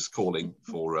boxes, calling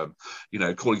for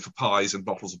pies and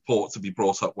bottles of port to be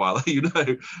brought up while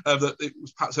that it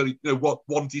was perhaps only what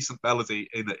one decent melody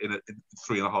in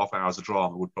 3.5 hours of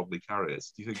drama would probably carry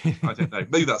us. Do you think? I don't know.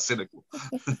 Maybe that's cynical.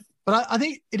 But I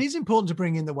think it is important to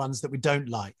bring in the ones that we don't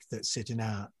like that sit in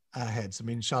our heads. I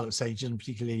mean, Charlotte would say she doesn't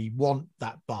particularly want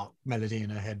that Bach melody in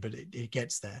her head, but it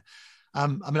gets there. I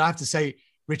mean, I have to say,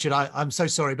 Richard, I'm so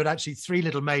sorry, but actually Three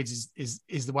Little Maids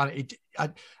is the one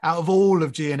out of all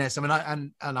of GNS. I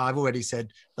mean, and I've already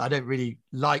said that I don't really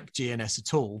like GNS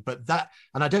at all, but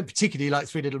and I don't particularly like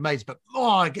Three Little Maids, but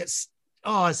it's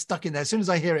stuck in there as soon as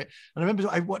I hear it. And I remember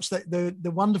I watched the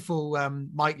wonderful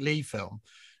Mike Leigh film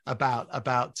about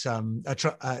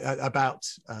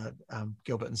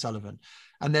Gilbert and Sullivan,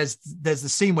 and there's the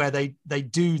scene where they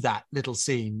do that little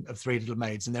scene of Three Little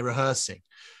Maids and they're rehearsing,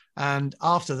 and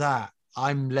after that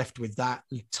I'm left with that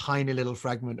tiny little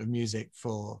fragment of music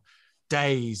for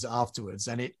days afterwards,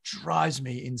 and it drives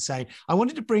me insane. I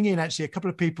wanted to bring in actually a couple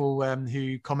of people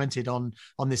who commented on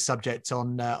this subject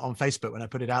on Facebook when I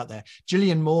put it out there.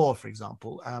 Gillian Moore, for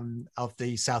example, of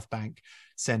the South Bank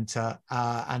Centre,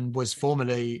 and was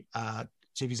formerly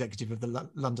chief executive of the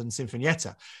London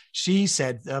Sinfonietta. She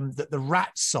said that the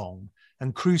Rat song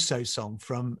and Crusoe song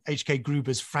from H.K.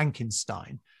 Gruber's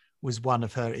Frankenstein was one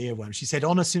of her earworms. She said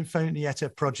on a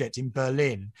Sinfonietta project in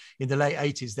Berlin in the late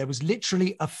 80s, there was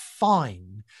literally a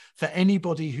fine for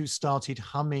anybody who started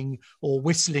humming or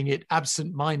whistling it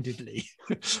absent-mindedly.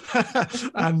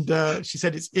 And she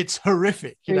said it's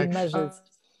horrific. You know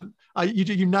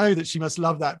that she must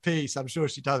love that piece. I'm sure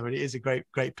she does, but it is a great,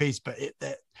 great piece. But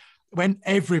when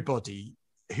everybody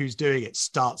who's doing it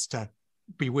starts to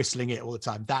be whistling it all the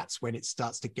time, that's when it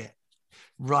starts to get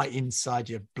right inside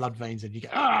your blood veins, and you go,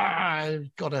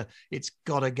 it's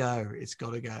gotta go.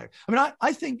 I mean,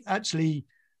 I think actually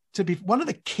to be one of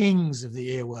the kings of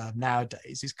the earworm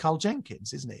nowadays is Karl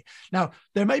Jenkins, isn't he? Now,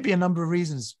 there may be a number of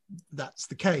reasons that's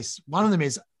the case. One of them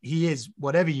is he is,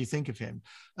 whatever you think of him,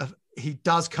 he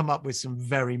does come up with some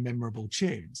very memorable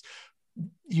tunes.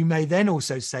 You may then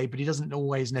also say, but he doesn't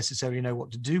always necessarily know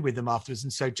what to do with them afterwards,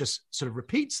 and so just sort of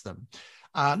repeats them.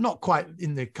 Not quite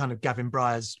in the kind of Gavin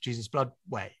Bryars Jesus Blood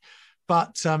way,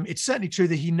 but it's certainly true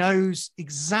that he knows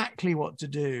exactly what to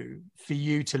do for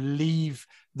you to leave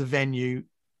the venue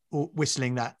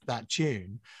whistling that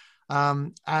tune.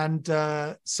 And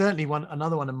certainly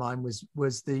another one of mine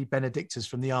was the Benedictus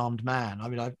from The Armed Man. I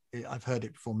mean, I've heard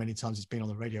it before many times. It's been on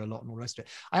the radio a lot and all the rest of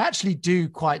it. I actually do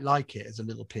quite like it as a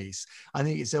little piece. I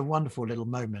think it's a wonderful little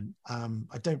moment.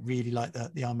 I don't really like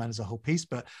the Armed Man as a whole piece,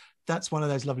 but that's one of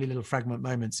those lovely little fragment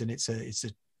moments, and it's a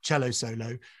cello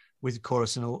solo with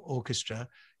chorus and orchestra.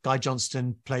 Guy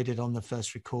Johnston played it on the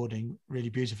first recording really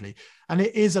beautifully, and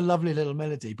it is a lovely little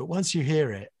melody. But once you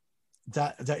hear it,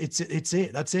 that's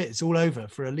it. It's all over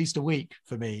for at least a week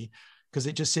for me, because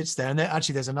it just sits there. And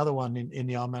there's another one in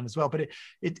the Arm Man as well, but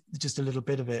it just a little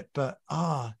bit of it. But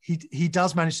he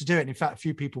does manage to do it. And in fact, a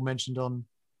few people mentioned on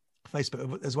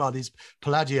Facebook as well, this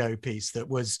Palladio piece that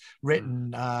was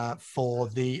written for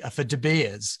De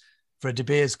Beers, for a De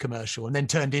Beers commercial, and then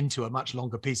turned into a much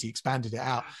longer piece. He expanded it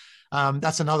out.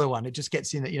 That's another one. It just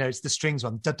gets in that, it's the strings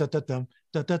one, da da da dum,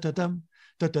 da da da dum,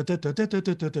 da da da da da da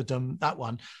da da dum, that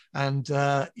one. And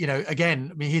again,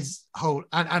 I mean, his whole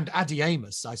and Addy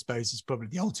Amos, I suppose, is probably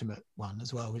the ultimate one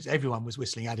as well. Everyone was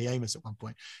whistling Addy Amos at one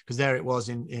point, because there it was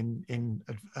in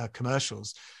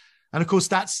commercials. And of course,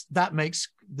 that makes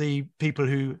the people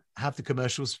who have the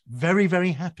commercials very,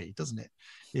 very happy, doesn't it?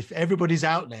 If everybody's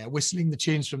out there whistling the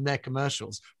tunes from their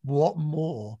commercials, what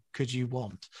more could you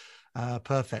want?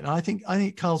 Perfect. And I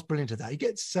think Karl's brilliant at that. He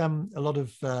gets a lot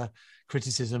of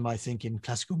criticism, I think, in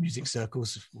classical music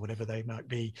circles, whatever they might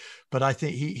be. But I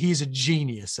think he's a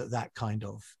genius at that kind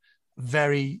of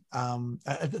very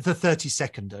the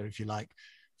 30-seconder, if you like,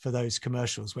 for those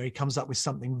commercials, where he comes up with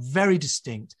something very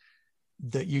distinct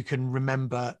that you can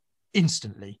remember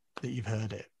instantly that you've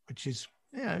heard it, which is,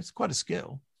 it's quite a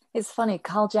skill. It's funny,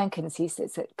 Karl Jenkins, he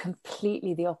sits at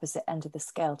completely the opposite end of the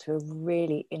scale to a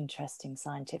really interesting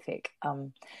scientific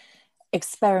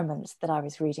experiment that I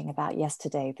was reading about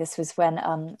yesterday. This was when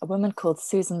a woman called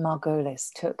Susan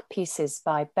Margolis took pieces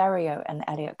by Berio and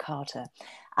Elliot Carter,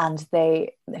 and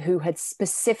who had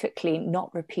specifically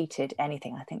not repeated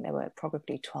anything. I think there were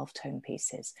probably 12-tone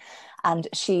pieces. And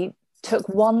she took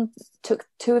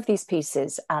two of these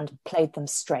pieces and played them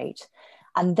straight.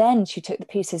 And then she took the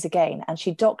pieces again and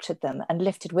she doctored them and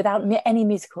lifted, without any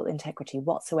musical integrity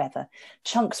whatsoever,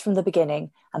 chunks from the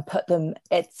beginning and put them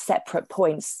at separate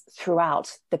points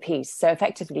throughout the piece. So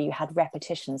effectively you had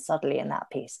repetition suddenly in that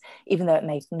piece, even though it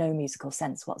made no musical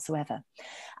sense whatsoever.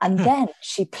 And then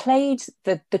she played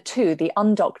the two, the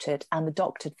undoctored and the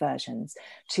doctored versions,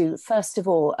 to first of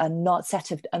all a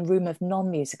room of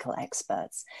non-musical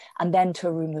experts, and then to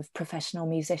a room of professional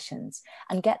musicians.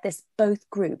 And get this, both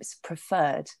groups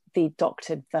preferred the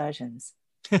doctored versions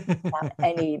without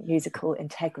any musical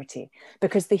integrity,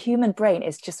 because the human brain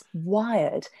is just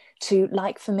wired to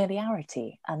like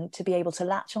familiarity and to be able to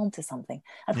latch onto something.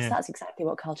 And that's exactly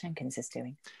what Karl Jenkins is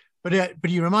doing. But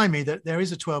you remind me that there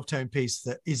is a 12-tone piece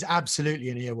that is absolutely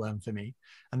an earworm for me,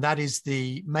 and that is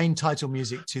the main title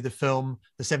music to the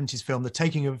 70s film, The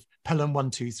Taking of Pelham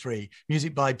 123,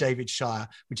 music by David Shire,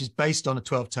 which is based on a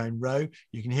 12-tone row.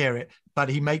 You can hear it, but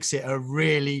he makes it a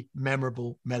really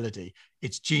memorable melody.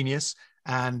 It's genius,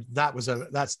 and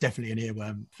that's definitely an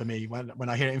earworm for me when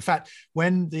I hear it. In fact,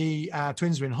 when the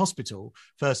twins were in hospital,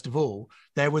 first of all,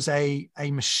 there was a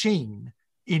machine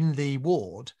in the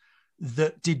ward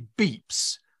that did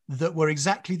beeps that were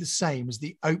exactly the same as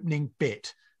the opening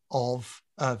bit of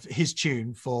his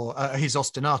tune for his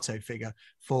ostinato figure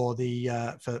for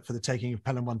the Taking of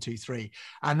Pelham 123,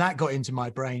 and that got into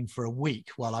my brain for a week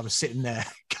while I was sitting there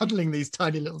cuddling these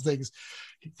tiny little things,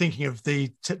 thinking of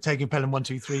the Taking Pelham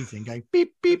 123 thing, going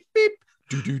beep beep beep,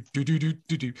 do do do do do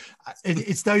do do.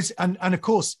 It's those, and of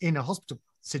course in a hospital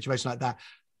situation like that,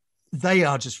 they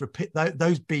are just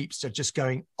those beeps are just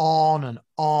going on and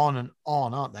on and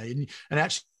on, aren't they? And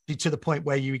actually to the point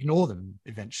where you ignore them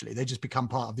eventually. They just become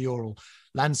part of the oral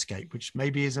landscape, which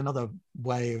maybe is another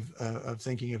way of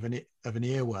thinking of an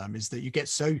earworm, is that you get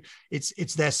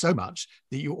it's there so much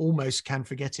that you almost can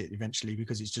forget it eventually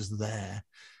because it's just there.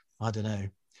 I don't know.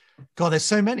 God, there's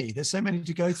so many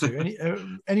to go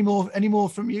through. Any more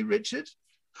from you, Richard?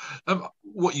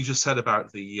 What you just said about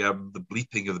the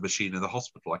bleeping of the machine in the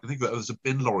hospital, I can think that there was a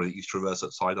bin lorry that used to reverse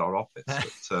outside our office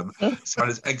that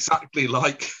sounded exactly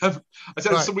like I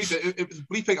don't know, some reason it was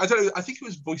bleeping. I don't know, I think it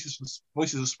was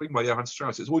Voices of Spring by Johann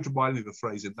Strauss. It's always reminding me of the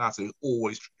phrase in that. It was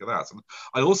always trigger that. And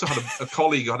I also had a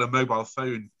colleague who had a mobile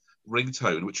phone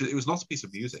ringtone, which it was not a piece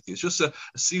of music. It's just a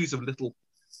series of little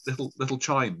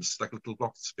chimes, like a little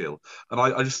glockenspiel. And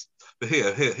I just,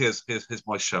 here's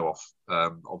my show off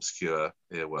obscure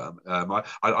earworm.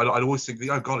 I'd always think,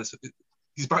 oh God,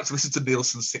 he's back to listen to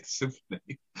Nielsen's Sixth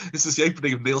Symphony. This is the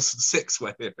opening of Nielsen's Six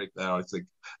we're hearing there, I think,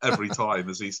 every time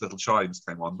as these little chimes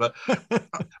came on. But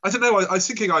I don't know, I was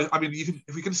thinking, I mean, even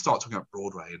if we can start talking about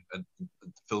Broadway and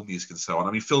film music and so on,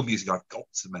 I mean, film music, I've got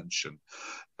to mention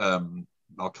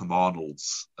Malcolm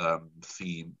Arnold's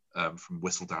theme from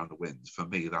Whistle Down the Wind. For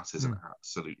me, that is an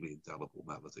absolutely indelible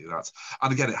melody.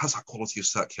 And again, it has that quality of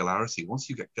circularity. Once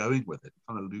you get going with it, it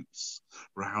kind of loops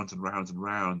round and round and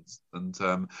round, and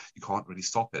you can't really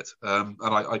stop it. And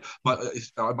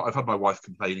I've had my wife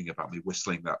complaining about me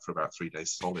whistling that for about 3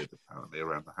 days solid, apparently,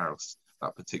 around the house,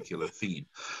 that particular theme.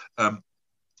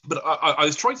 But I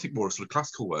was trying to think more of sort of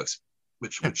classical works,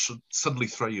 which should suddenly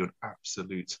throw you an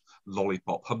absolute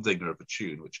lollipop humdinger of a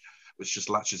tune, which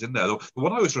just latches in there. The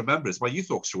one I always remember is my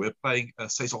youth orchestra. We were playing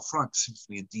César Frank's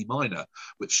Symphony in D minor,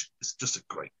 which is just a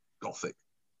great Gothic,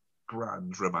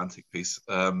 grand, romantic piece.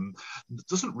 It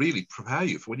doesn't really prepare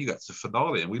you for when you get to the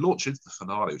finale. And we launch into the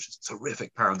finale, which is a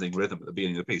terrific pounding rhythm at the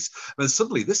beginning of the piece. And then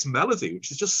suddenly this melody, which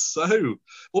is just so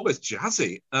almost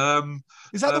jazzy.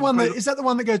 Is that the one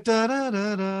that goes da da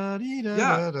da da dee, da?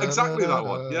 Yeah, exactly that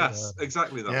one. Yes,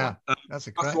 exactly that one. That's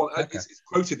a great. It's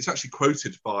quoted. It's actually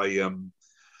quoted by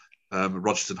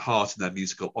Rogerton Hart in their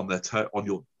musical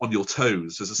On Your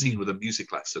Toes. There's a scene with a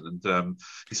music lesson, and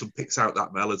he sort of picks out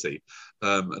that melody,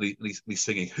 and he's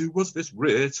singing, "Who was this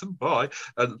written by?"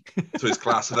 and to his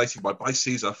class, and they sing by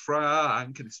César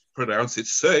Frank, and it's pronounced it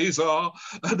Cesar.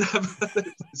 And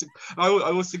I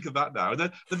always think of that now. And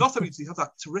then not only does he have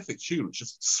that terrific tune which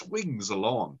just swings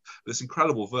along with this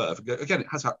incredible verve. Again, it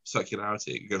has that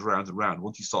circularity. It goes round and round.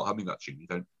 Once you start humming that tune, you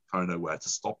don't kind of know where to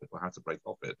stop it or how to break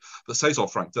off it. But César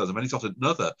Frank does. And then he's got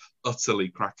another utterly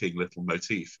cracking little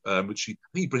motif, which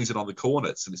he brings in on the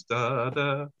cornets, and it's da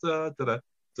da da da da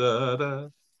da da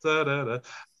da da da.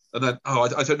 And then, I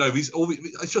don't know.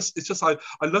 It's just I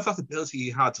love that ability he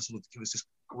had to sort of give us this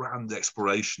grand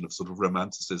exploration of sort of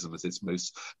romanticism at its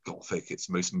most Gothic, its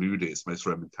most moody, its most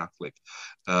Roman Catholic,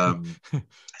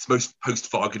 its most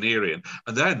post-Wagnerian,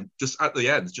 and then just at the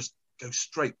end, just go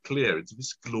straight clear into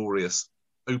this glorious,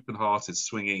 open-hearted,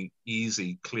 swinging,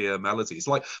 easy, clear melodies.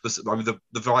 Like the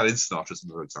violin sonata is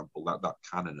another example. That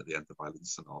canon at the end of the violin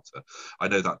sonata. I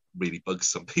know that really bugs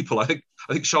some people. I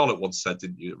think Charlotte once said,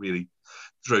 didn't you? It really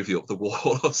drove you up the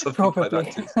wall or something like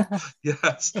that.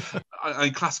 Yes.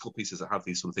 I classical pieces that have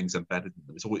these sort of things embedded in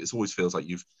them. It always feels like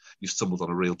you've stumbled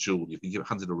on a real jewel. You've been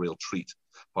handed a real treat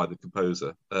by the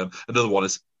composer. Another one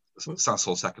is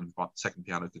Sanson's second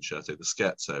piano concerto, the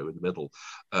scherzo in the middle,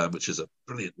 which is a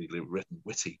brilliantly written,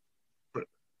 witty,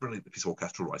 brilliant piece of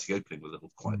orchestral writing, opening with a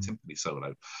little quiet timpani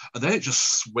solo, and then it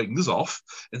just swings off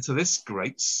into this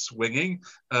great swinging,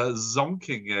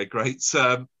 zonking, great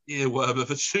earworm of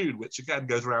a tune, which again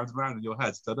goes round and round in your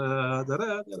head. Da-da,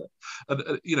 da-da, da-da.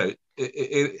 And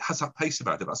it has that pace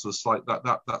about it, that sort of slight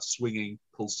that swinging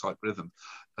pulse type rhythm,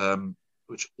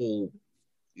 which all.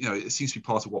 It seems to be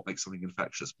part of what makes something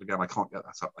infectious. But again, I can't get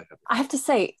that out of my head. I have to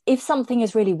say, if something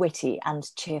is really witty and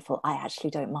cheerful, I actually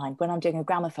don't mind. When I'm doing a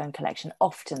gramophone collection,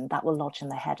 often that will lodge in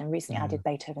the head. And recently I did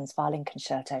Beethoven's violin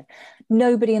concerto.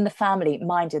 Nobody in the family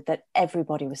minded that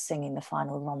everybody was singing the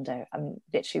final rondo.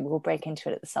 Literally, we'll break into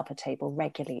it at the supper table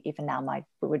regularly. Even now,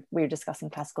 we were discussing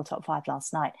classical top 5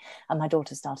 last night, and my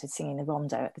daughter started singing the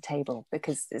rondo at the table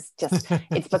because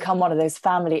it's become one of those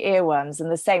family earworms. And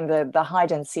the same, the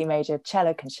Haydn C major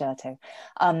cello concerto,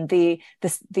 the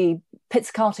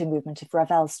pizzicato movement of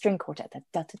Ravel's string quartet, da,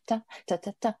 da, da, da,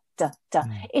 da, da, da, da.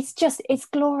 It's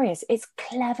glorious, it's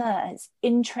clever, it's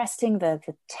interesting, the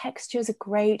textures are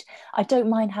great. I don't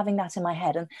mind having that in my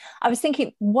head. And I was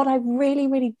thinking, what I really,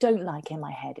 really don't like in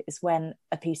my head is when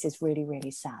a piece is really, really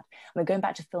sad. Going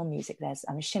back to film music, there's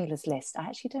Schindler's List. I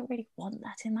actually don't really want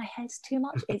that in my head too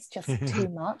much. It's just too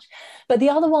much. But the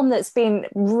other one that's been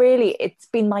it's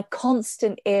been my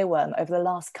constant earworm over the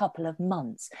last couple of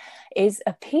months is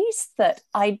a piece that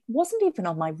I wasn't even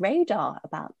on my radar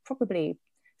about probably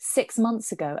 6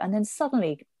 months ago, and then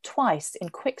suddenly twice in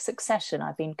quick succession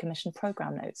I've been commissioned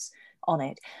program notes on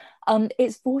it.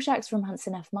 It's Dvořák's Romance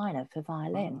in F minor for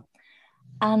violin,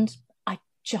 and I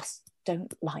just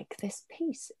don't like this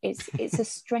piece. It's a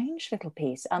strange little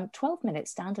piece. 12-minute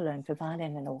standalone for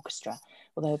violin and orchestra,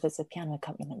 although there's a piano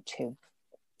accompaniment too.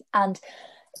 And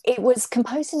it was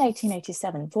composed in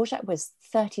 1887. Dvořák was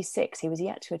 36. He was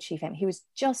yet to achieve fame. He was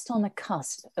just on the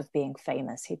cusp of being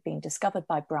famous. He'd been discovered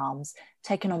by Brahms,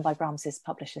 taken on by Brahms's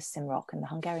publisher Simrock, and the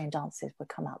Hungarian dances would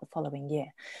come out the following year.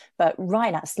 But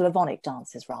right now, Slavonic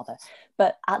dances rather.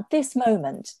 But at this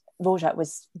moment, Dvořák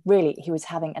was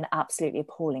having an absolutely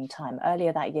appalling time.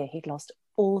 Earlier that year, he'd lost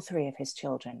all 3 of his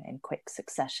children in quick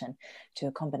succession to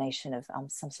a combination of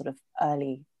some sort of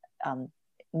early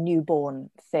newborn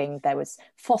thing. There was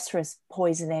phosphorus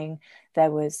poisoning,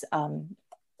 there was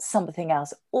something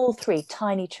else. All 3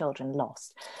 tiny children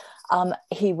lost.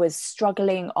 He was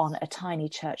struggling on a tiny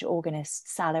church organist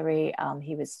salary.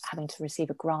 He was having to receive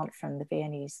a grant from the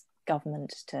Viennese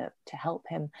government to help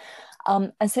him.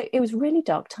 And so it was really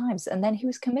dark times. And then he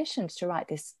was commissioned to write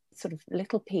this sort of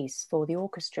little piece for the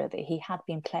orchestra that he had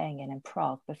been playing in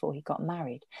Prague before he got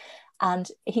married.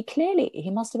 And he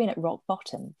must have been at rock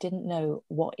bottom, didn't know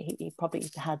what, he probably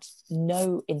had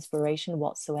no inspiration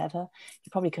whatsoever. He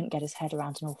probably couldn't get his head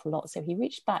around an awful lot. So he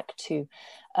reached back to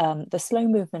the slow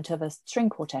movement of a string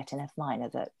quartet in F minor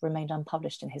that remained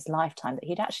unpublished in his lifetime, that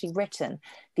he'd actually written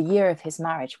the year of his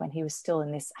marriage when he was still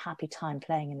in this happy time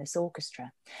playing in this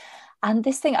orchestra. And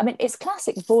this thing, it's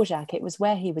classic Dvořák. It was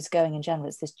where he was going in general.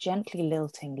 It's this gently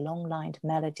lilting, long-lined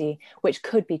melody, which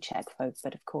could be Czech folk,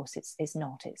 but of course it's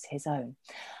not, it's his own.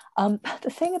 But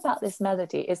the thing about this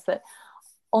melody is that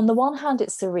on the one hand,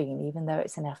 it's serene, even though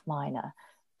it's in F minor,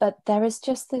 but there is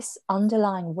just this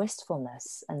underlying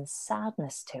wistfulness and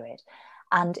sadness to it.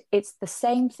 And it's the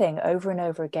same thing over and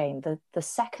over again. The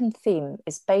second theme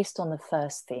is based on the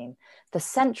first theme. The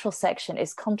central section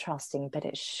is contrasting, but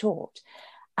it's short.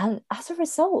 And as a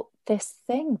result, this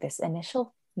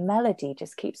initial melody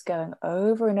just keeps going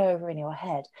over and over in your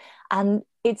head. And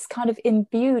it's kind of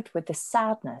imbued with the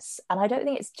sadness. And I don't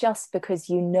think it's just because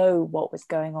you know what was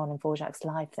going on in Dvořák's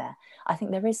life there. I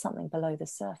think there is something below the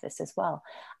surface as well.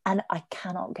 And I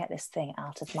cannot get this thing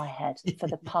out of my head for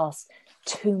the past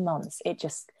 2 months.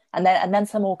 And then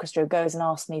some orchestra goes and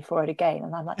asks me for it again.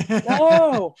 And I'm like,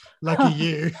 no. Lucky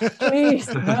you.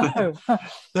 Please, no.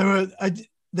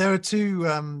 There are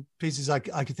 2 pieces I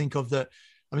could think of that,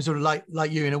 sort of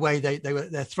like you in a way.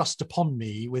 They're thrust upon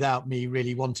me without me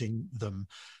really wanting them.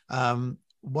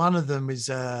 one of them is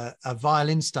a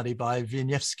violin study by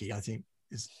Wieniawski, I think.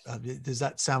 Does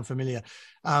that sound familiar?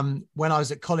 When I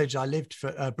was at college, I lived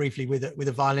for, briefly with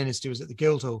a violinist who was at the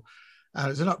Guildhall. It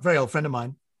was a very old friend of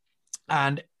mine.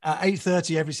 And at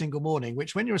 8:30 every single morning,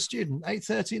 which when you're a student,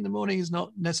 8:30 in the morning is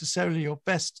not necessarily your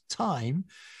best time.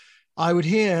 I would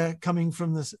hear coming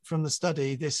from the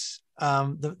study this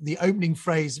the opening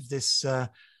phrase of this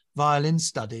violin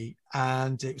study,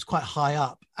 and it was quite high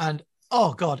up. And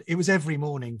oh God, it was every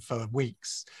morning for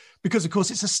weeks, because of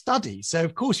course it's a study. So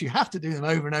of course you have to do them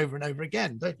over and over and over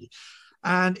again, don't you?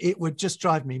 And it would just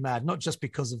drive me mad, not just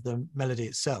because of the melody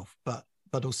itself, but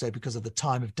also because of the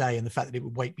time of day and the fact that it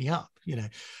would wake me up, you know.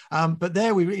 But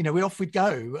there we'd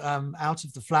go out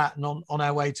of the flat and on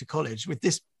our way to college with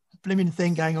this blimmin'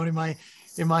 thing going on in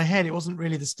my head. It wasn't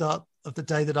really the start of the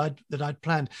day that I'd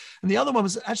planned. And the other one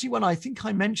was actually one I think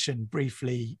I mentioned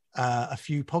briefly a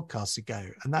few podcasts ago,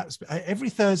 and that was every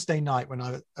Thursday night when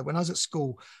I was at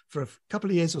school for a couple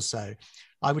of years or so,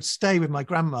 I would stay with my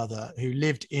grandmother, who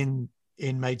lived in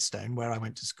Maidstone, where I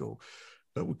went to school,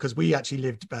 but because we actually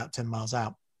lived about 10 miles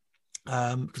out,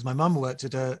 because my mum worked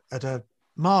at a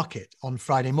market on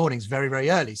Friday mornings very, very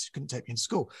early, so she couldn't take me into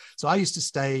school. So I used to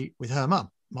stay with her mum,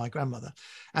 my grandmother,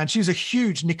 and she was a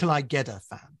huge Nikolai Gedda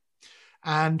fan.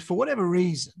 And for whatever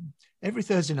reason, every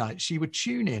Thursday night she would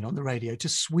tune in on the radio to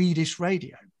Swedish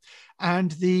radio,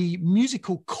 and the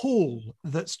musical call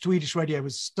that Swedish radio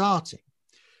was starting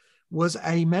was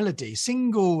a melody,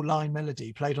 single line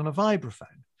melody played on a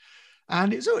vibraphone.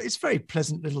 And it's a very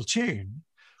pleasant little tune,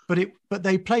 but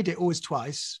they played it always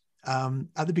twice,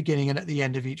 at the beginning and at the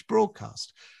end of each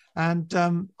broadcast. And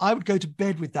I would go to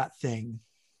bed with that thing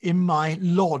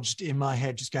lodged in my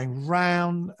head, just going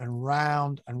round and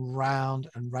round and round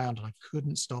and round, and I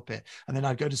couldn't stop it. And then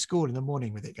I'd go to school in the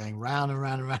morning with it going round and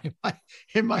round and round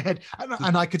in my head,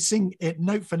 and I could sing it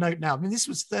note for note now. I mean, this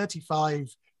was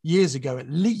 35 years ago at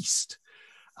least.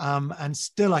 And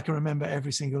still I can remember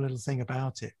every single little thing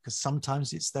about it, because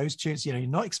sometimes it's those tunes, you know, you're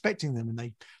not expecting them and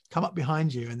they come up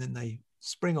behind you and then they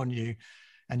spring on you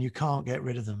and you can't get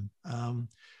rid of them.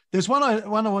 There's one I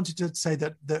wanted to say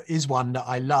that is one that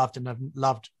I loved and I've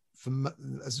loved for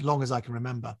as long as I can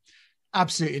remember.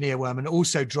 Absolutely an earworm, and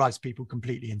also drives people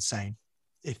completely insane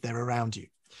if they're around you.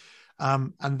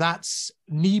 And that's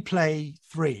Knee Play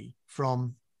 3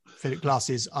 from Philip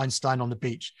Glass's Einstein on the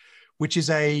Beach, which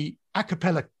is a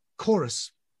cappella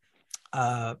chorus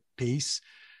piece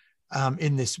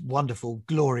in this wonderful,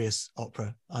 glorious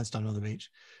opera, Einstein on the Beach,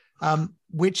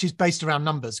 which is based around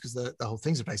numbers, because the whole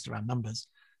things are based around numbers.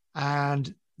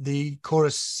 And the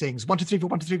chorus sings 1 2 3 4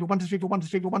 1 2 3 4 1 2 3 4 1 2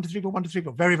 3 4 1 2 3 4 1 2 3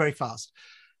 4 very, very fast.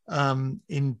 And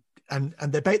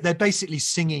they're basically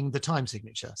singing the time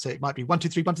signature. So it might be 1 2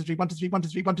 3 1 2 3 1 2 3 1 2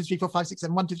 3 1 2 3 4 5 6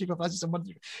 7 1 2 3 4 5 6 7 1 2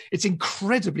 3. It's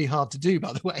incredibly hard to do,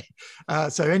 by the way.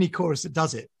 So any chorus that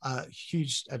does it,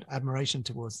 huge admiration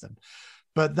towards them.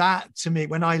 But that, to me,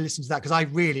 when I listen to that, because I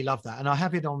really love that, and I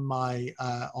have it on my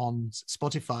on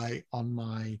Spotify on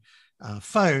my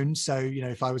phone. So, you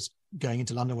know, if I was going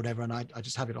into London or whatever, and I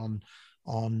just have it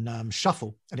on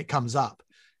shuffle and it comes up.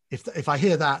 If I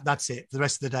hear that, that's it. For the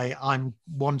rest of the day, I'm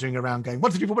wandering around going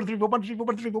 1 2 3 4 1 2 3 4 1 2 3 4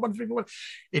 1 2 3 4 1 2 3 4 1.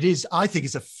 It is, I think,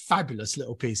 it's a fabulous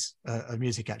little piece of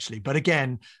music, actually. But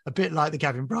again, a bit like the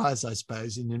Gavin Bryars, I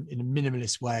suppose, in a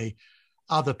minimalist way.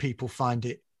 Other people find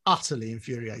it utterly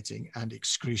infuriating and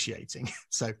excruciating.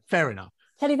 So fair enough.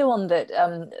 Tell you the one that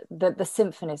the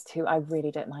symphonist who I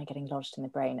really don't mind getting lodged in the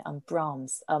brain,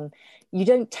 Brahms. You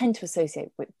don't tend to associate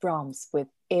with Brahms with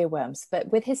earworms,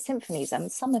 but with his symphonies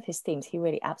and some of his themes, he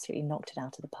really absolutely knocked it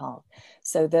out of the park.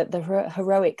 So the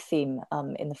heroic theme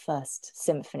in the first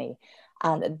symphony,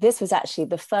 and this was actually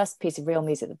the first piece of real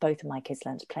music that both of my kids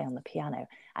learned to play on the piano,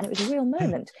 and it was a real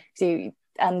moment.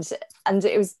 And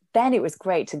it was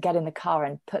great to get in the car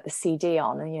and put the CD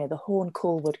on, and you know the horn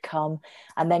call would come,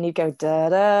 and then you'd go da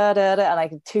da da da, and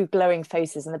like two glowing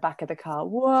faces in the back of the car.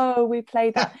 Whoa, we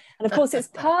played that, and of course it's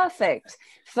perfect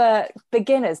for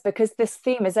beginners, because this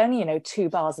theme is only 2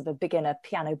 bars of a beginner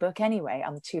piano book anyway,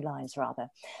 2 lines rather.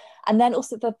 And then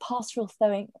also the pastoral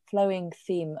flowing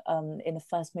theme in the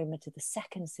first movement of the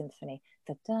second symphony,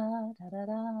 the da da da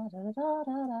da da da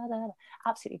da da,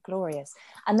 absolutely glorious.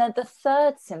 And then the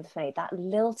third symphony, that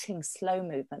lilting slow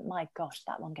movement, my gosh,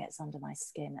 that one gets under my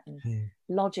skin and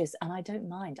lodges, and I don't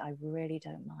mind. I really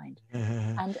don't mind.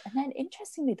 And then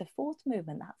interestingly, the fourth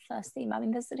movement, that first theme, I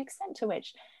mean, there's an extent to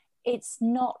which it's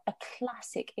not a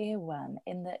classic earworm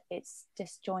in that it's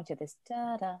disjointed, this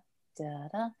da da da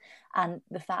da, and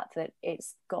the fact that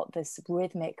it's got this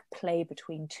rhythmic play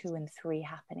between 2 and 3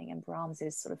 happening in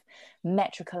Brahms's sort of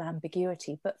metrical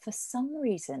ambiguity, but for some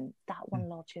reason that one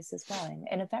lodges as well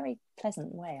in a very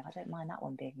pleasant way. I don't mind that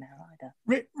one being there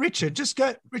either. Richard,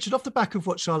 Richard, off the back of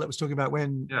what Charlotte was talking about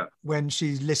when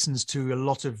she listens to a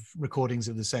lot of recordings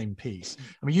of the same piece.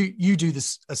 I mean, you do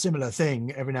a similar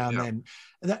thing every now and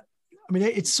then. I mean,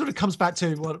 it sort of comes back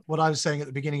to what I was saying at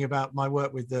the beginning about my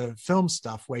work with the film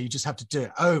stuff, where you just have to do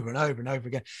it over and over and over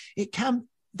again. It can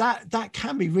that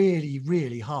can be really,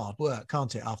 really hard work,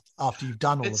 can't it? After you've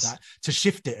done all of that, to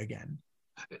shift it again.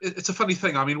 It's a funny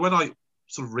thing. I mean, when I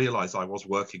sort of realised I was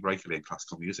working regularly in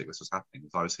classical music, this was happening,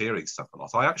 I was hearing stuff a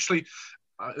lot. I actually,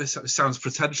 this sounds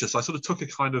pretentious, I sort of took a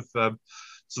kind of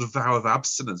sort of vow of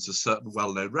abstinence of certain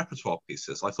well-known repertoire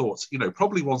pieces. I thought,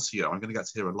 probably once a year I'm going to get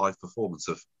to hear a live performance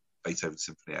of Beethoven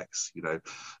Symphony X,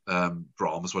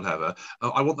 Brahms, whatever.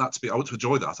 I want to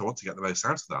enjoy that. I want to get the most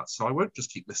out of that. So I won't just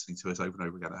keep listening to it over and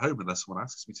over again at home unless someone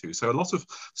asks me to. So a lot of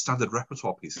standard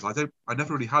repertoire pieces I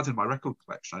never really had in my record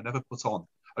collection.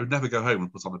 I would never go home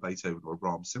and put on a Beethoven or a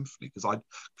Brahms symphony, because I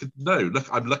could know, look,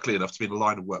 I'm lucky enough to be in a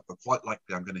line of work, but quite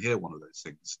likely I'm going to hear one of those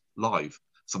things live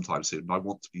sometime soon, and I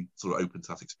want to be sort of open to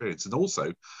that experience. And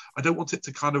also, I don't want it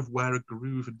to kind of wear a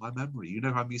groove in my memory. You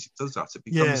know how music does that. It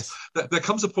becomes there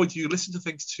comes a point you listen to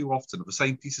things too often, the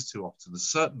same pieces too often, and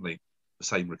certainly the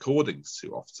same recordings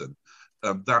too often.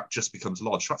 That just becomes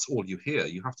lodged. That's all you hear.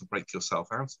 You have to break yourself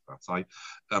out of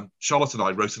that. Charlotte and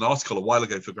I wrote an article a while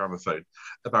ago for Gramophone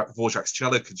about Dvorak's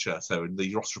cello concerto and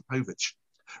the Rostropovich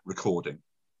recording,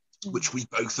 which we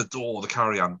both adore, the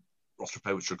Karajan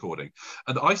Rostropovich recording.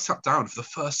 And I sat down for the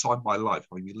first time in my life,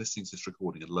 having been listening to this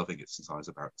recording and loving it since I was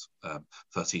about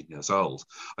 13 years old.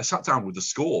 I sat down with the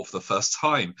score for the first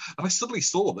time, and I suddenly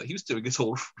saw that he was doing it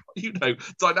all,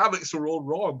 dynamics were all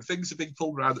wrong. Things are being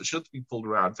pulled around that shouldn't have been pulled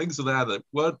around. Things are there that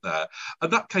weren't there.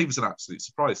 And that came as an absolute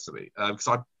surprise to me, because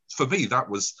for me, that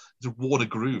was the worn a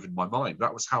groove in my mind.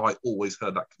 That was how I always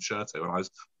heard that concerto, and I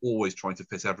was always trying to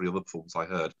fit every other performance I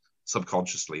heard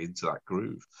subconsciously into that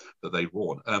groove that they'd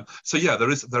worn. So yeah,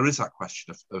 there is that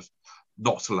question of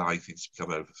not allowing things to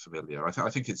become over familiar. I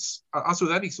think it's, as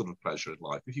with any sort of pleasure in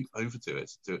life, if you overdo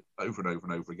it, do it over and over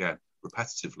and over again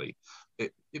repetitively,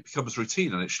 it becomes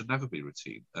routine, and it should never be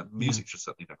routine. Music should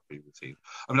certainly never be routine.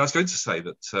 I mean, I was going to say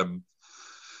that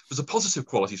there's a positive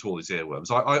quality to all these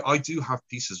earworms. I do have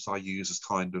pieces that I use as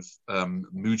kind of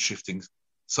mood shifting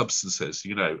substances,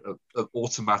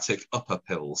 automatic upper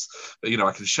pills.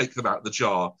 I can shake them out of the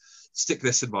jar, stick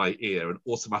this in my ear, and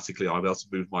automatically I'll be able to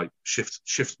move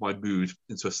shift my mood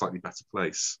into a slightly better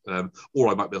place. Or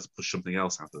I might be able to push something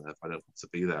else out of there if I don't want to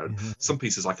be there. And some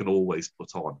pieces I can always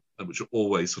put on, and which will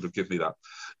always sort of give me that,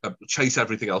 chase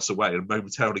everything else away and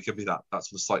momentarily give me that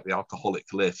sort of slightly alcoholic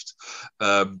lift.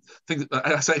 I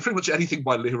say pretty much anything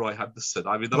by Leroy Henderson.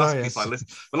 I mean, the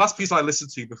last piece I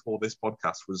listened to before this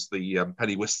podcast was the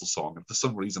Penny Whistle song, and for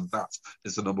some reason that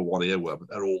is the number one earworm.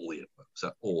 They're all earworms.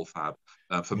 They're all fab.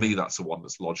 For me, that's the one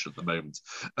that's lodged at the moment.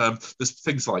 There's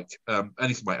things like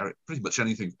anything by Eric, pretty much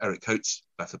anything Eric Coates'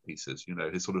 better pieces.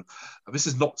 His sort of, this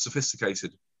is not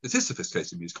sophisticated. It is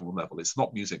sophisticated music on a level. It's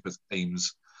not music that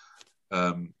aims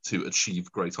to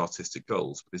achieve great artistic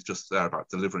goals, but it's just there about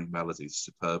delivering melodies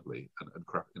superbly and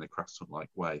in a craftsman-like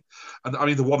way. And I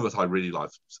mean, the one that I really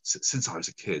like since I was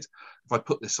a kid, if I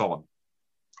put this on,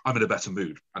 I'm in a better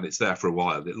mood, and it's there for a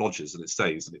while. It lodges and it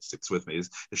stays and it sticks with me. Is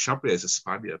Chabrier's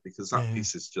España, because that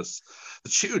piece is just,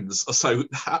 the tunes are so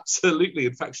absolutely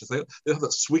infectious. They have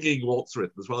that swinging waltz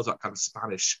rhythm as well as that kind of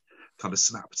Spanish kind of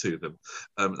snap to them,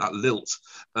 that lilt,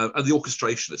 and the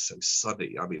orchestration is so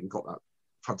sunny. I mean, we've got that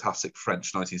fantastic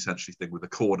French 19th century thing with the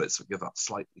cornets that give that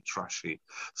slightly trashy,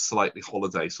 slightly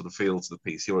holiday sort of feel to the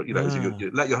piece. You're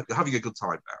having a good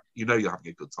time now. You're having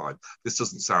a good time. This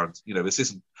doesn't sound, this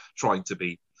isn't trying to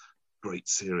be great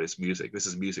serious music. This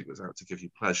is music that's out to give you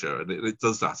pleasure, and it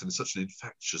does that in such an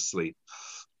infectiously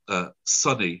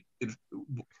sunny,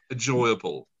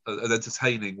 enjoyable, and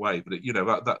entertaining way. But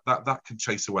that can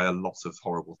chase away a lot of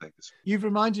horrible things. You've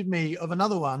reminded me of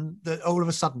another one that all of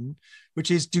a sudden,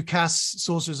 which is Ducasse'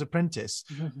 Sorcerer's Apprentice,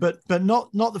 but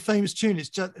not the famous tune. It's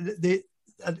just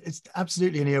it's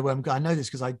absolutely an earworm. I know this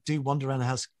because I do wander around the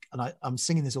house and I'm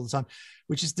singing this all the time,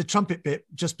 which is the trumpet bit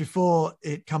just before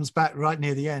it comes back right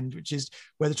near the end, which is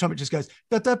where the trumpet just goes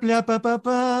da da blah ba ba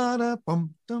ba da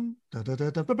bum dum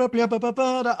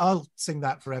I'll sing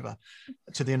that forever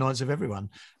to the annoyance of everyone.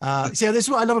 So this is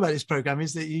what I love about this program,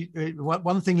 is that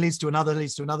one thing leads to another,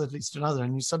 leads to another, leads to another,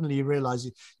 and suddenly you realize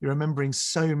you're remembering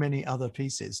so many other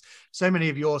pieces. So many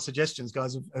of your suggestions,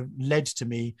 guys, have led to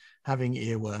me having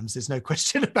earworms. There's no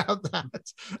question about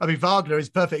that. I mean, Wagner is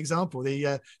a perfect example.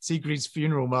 The Siegfried's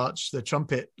Funeral March, the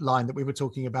trumpet line that we were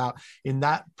talking about in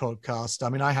that podcast. I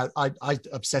mean, I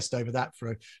obsessed over that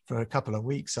for a couple of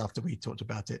weeks after we talked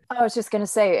about it. I was just going to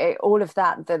say, all of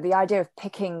that, the idea of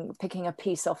picking a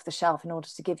piece off the shelf in order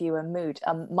to give you a mood.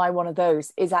 My one of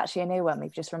those is actually an earworm.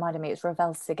 You've just reminded me, it's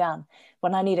Ravel's Sagan.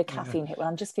 When I need a caffeine hit, when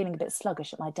I'm just feeling a bit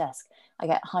sluggish at my desk, I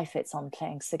get high fits on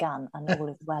playing Sagan, and all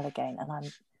is well again, and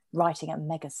I'm writing at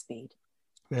mega speed.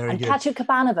 Very and good.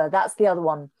 Copacabana, that's the other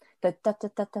one. And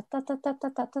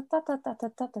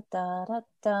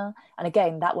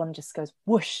again, that one just goes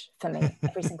whoosh for me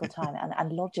every single time,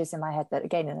 and lodges in my head, that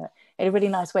again in a really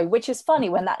nice way, which is funny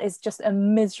when that is just a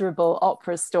miserable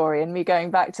opera story, and me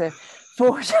going back to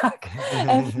Dvorak,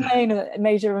 F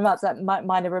major romance, that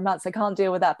minor romance, I can't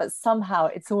deal with that, but somehow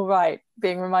it's all right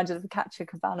being reminded of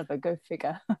Copacabana. Go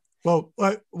figure. Well,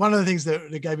 one of the things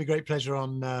that gave me great pleasure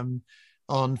on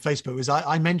Facebook was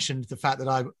I mentioned the fact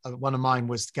that one of mine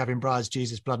was Gavin Bryar's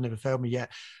Jesus Blood Never Failed Me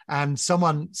Yet, and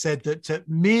someone said that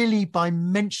merely by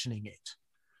mentioning it,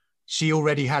 she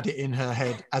already had it in her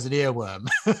head as an earworm,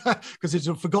 because it's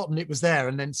forgotten it was there,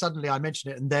 and then suddenly I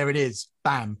mentioned it and there it is,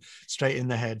 bam, straight in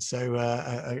the head. So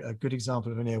a good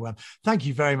example of an earworm. Thank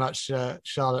you very much,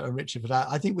 Charlotte and Richard, for that.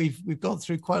 I think we've gone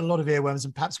through quite a lot of earworms,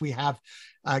 and perhaps we have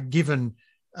given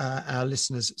our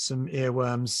listeners some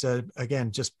earworms,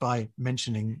 again, just by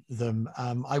mentioning them.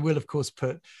 I will, of course,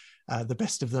 put the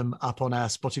best of them up on our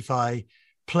Spotify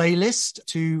playlist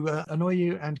to annoy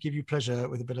you and give you pleasure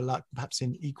with a bit of luck, perhaps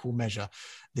in equal measure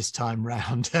this time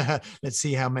round. Let's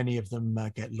see how many of them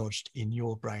get lodged in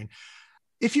your brain.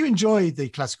 If you enjoy the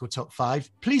Classical Top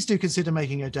 5, please do consider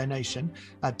making a donation.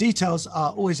 Details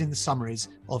are always in the summaries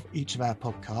of each of our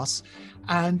podcasts.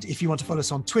 And if you want to follow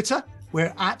us on Twitter,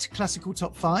 we're at Classical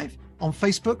Top 5. On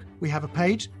Facebook, we have a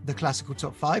page, The Classical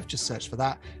Top 5. Just search for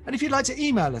that. And if you'd like to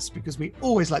email us, because we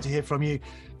always like to hear from you,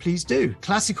 please do.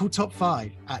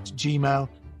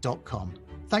 classicaltop5@gmail.com.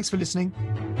 Thanks for listening.